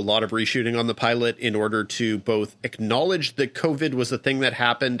had to do a lot of reshooting on the pilot in order to both acknowledge that COVID was a thing that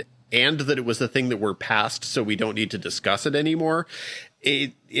happened and that it was the thing that we're past, so we don't need to discuss it anymore.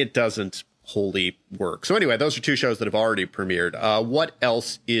 It doesn't wholly work. So anyway, those are 2 shows that have already premiered. What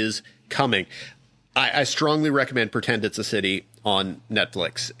else is coming? I strongly recommend Pretend It's a City on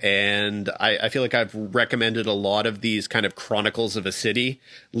Netflix. And I feel like I've recommended a lot of these kind of chronicles of a city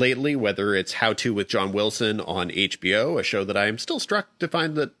lately, whether it's How To with John Wilson on HBO, a show that I am still struck to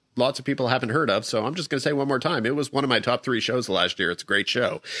find that lots of people haven't heard of. So I'm just going to say one more time, it was one of my top 3 shows last year. It's a great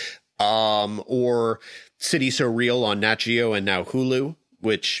show. Or City So Real on Nat Geo and now Hulu,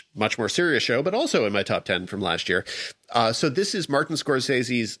 which much more serious show, but also in my top 10 from last year. So this is Martin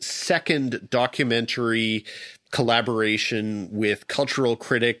Scorsese's second documentary collaboration with cultural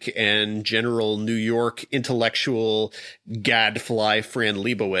critic and general New York intellectual gadfly Fran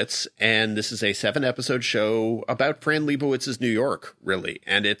Lebowitz. And this is a 7-episode show about Fran Lebowitz's New York, really.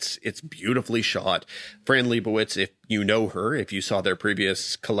 And it's beautifully shot. Fran Lebowitz, if you know her, if you saw their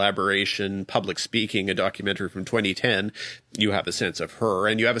previous collaboration, Public Speaking, a documentary from 2010, you have a sense of her.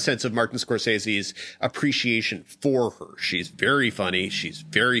 And you have a sense of Martin Scorsese's appreciation for her. She's very funny. She's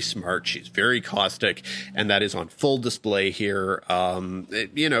very smart. She's very caustic. And that is on full display here.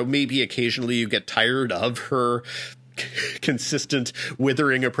 Maybe occasionally you get tired of her consistent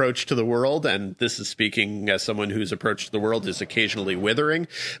withering approach to the world, and this is speaking as someone whose approach to the world is occasionally withering,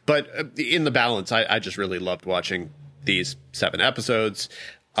 but in the balance, I just really loved watching these 7 episodes.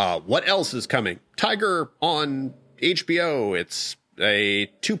 What else is coming? Tiger on HBO. It's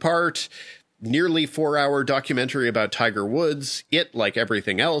a 2-part, nearly 4-hour documentary about Tiger Woods. It, like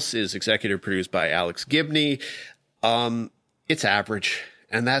everything else, is executive produced by Alex Gibney. It's average.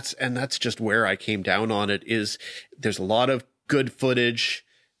 And that's just where I came down on it. Is there's a lot of good footage.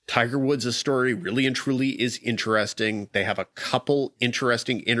 Tiger Woods' story really and truly is interesting. They have a couple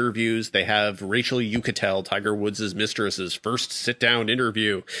interesting interviews. They have Rachel Yucatel, Tiger Woods' mistress's first sit-down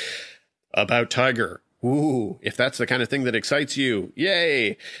interview about Tiger. Ooh, if that's the kind of thing that excites you,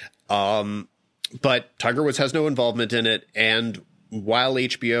 yay. But Tiger Woods has no involvement in it. And while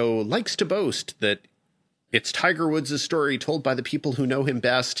HBO likes to boast that it's Tiger Woods' story told by the people who know him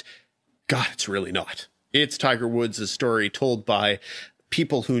best, God, it's really not. It's Tiger Woods' story told by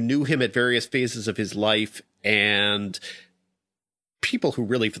people who knew him at various phases of his life and people who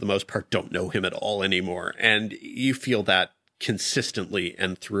really, for the most part, don't know him at all anymore. And you feel that consistently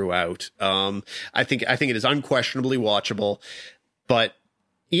and throughout. I think it is unquestionably watchable, but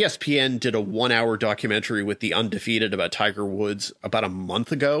ESPN did a 1-hour documentary with The Undefeated about Tiger Woods about a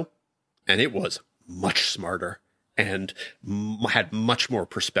month ago, and it was much smarter and had much more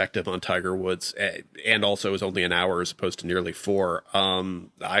perspective on Tiger Woods, and also is only an hour as opposed to nearly 4.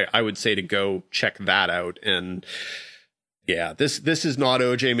 I would say to go check that out. And yeah, this is not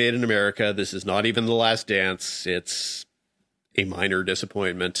OJ Made in America. This is not even The Last Dance. It's a minor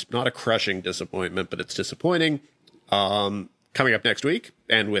disappointment, not a crushing disappointment, but it's disappointing. Coming up next week,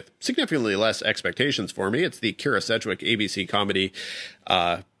 and with significantly less expectations for me, it's the Kira Sedgwick ABC comedy,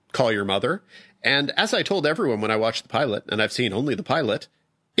 Call Your Mother. And as I told everyone when I watched the pilot, and I've seen only the pilot,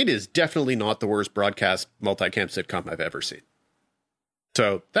 it is definitely not the worst broadcast multicam sitcom I've ever seen.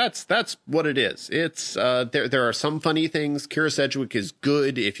 So that's what it is. It's there are some funny things. Kira Sedgwick is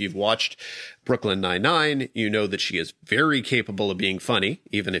good. If you've watched Brooklyn Nine-Nine, you know that she is very capable of being funny,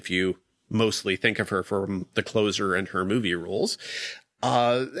 even if you mostly think of her from The Closer and her movie roles.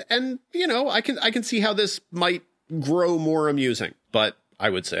 And you know, I can see how this might grow more amusing, but I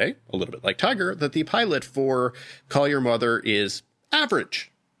would say, a little bit like Tiger, that the pilot for Call Your Mother is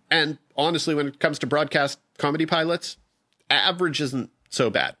average. And honestly, when it comes to broadcast comedy pilots, average isn't so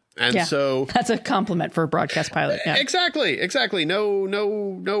bad. And so that's a compliment for a broadcast pilot. Yeah. Exactly.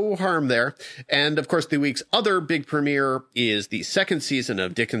 No harm there. And of course, the week's other big premiere is the second season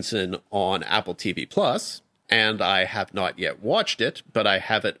of Dickinson on Apple TV Plus. And I have not yet watched it, but I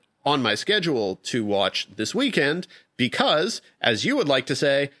have it on my schedule to watch this weekend because, as you would like to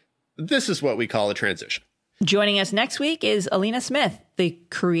say, this is what we call a transition. Joining us next week is Alina Smith, the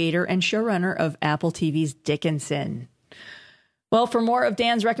creator and showrunner of Apple TV's Dickinson. Well, for more of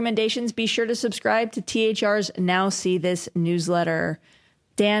Dan's recommendations, be sure to subscribe to THR's Now See This newsletter.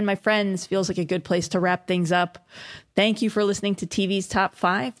 Dan, my friends, feels like a good place to wrap things up. Thank you for listening to TV's Top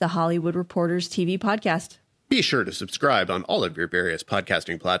 5, the Hollywood Reporters TV podcast. Be sure to subscribe on all of your various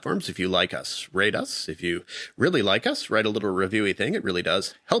podcasting platforms. If you like us, rate us. If you really like us, write a little reviewy thing. It really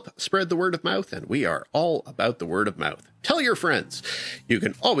does help spread the word of mouth, and we are all about the word of mouth. Tell your friends. You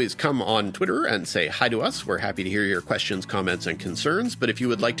can always come on Twitter and say hi to us. We're happy to hear your questions, comments, and concerns. But if you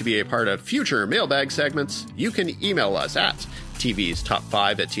would like to be a part of future mailbag segments, you can email us at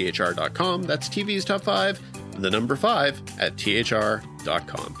tvstop5@thr.com. That's TV's Top 5, the number 5 at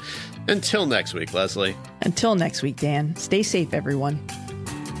thr.com. Until next week, Leslie. Until next week, Dan. Stay safe, everyone.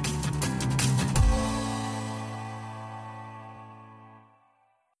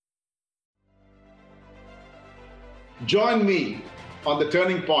 Join me on The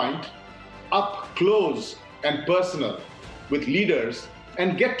Turning Point, up close and personal with leaders,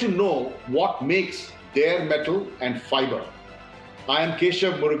 and get to know what makes their metal and fiber. I am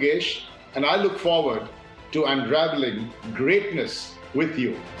Keshav Murugesh, and I look forward to unraveling greatness with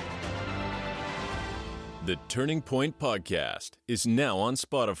you. The Turning Point Podcast is now on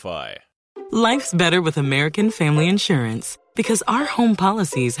Spotify. Life's better with American Family Insurance because our home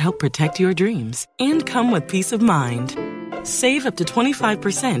policies help protect your dreams and come with peace of mind. Save up to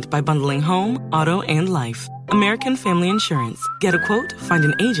 25% by bundling home, auto, and life. American Family Insurance. Get a quote, find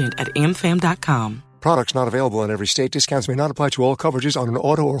an agent at amfam.com. Products not available in every state. Discounts may not apply to all coverages on an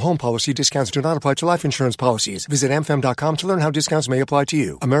auto or home policy. Discounts do not apply to life insurance policies. Visit amfam.com to learn how discounts may apply to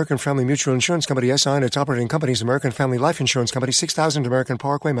you. American Family Mutual Insurance Company, SI, and its operating companies, American Family Life Insurance Company, 6000 American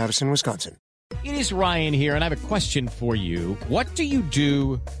Parkway, Madison, Wisconsin. It is Ryan here, and I have a question for you. What do you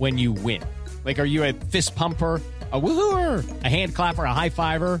do when you win? Like, are you a fist pumper, a woohooer, a hand clapper, a high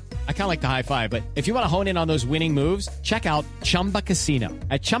fiver? I kind of like the high five, but if you want to hone in on those winning moves, check out Chumba Casino.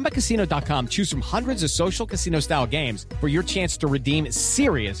 At ChumbaCasino.com, choose from hundreds of social casino-style games for your chance to redeem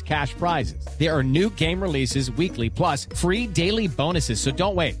serious cash prizes. There are new game releases weekly, plus free daily bonuses. So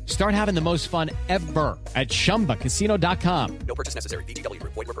don't wait. Start having the most fun ever at ChumbaCasino.com. No purchase necessary. VGW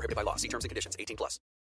Group. Void where prohibited by law. See terms and conditions. 18+.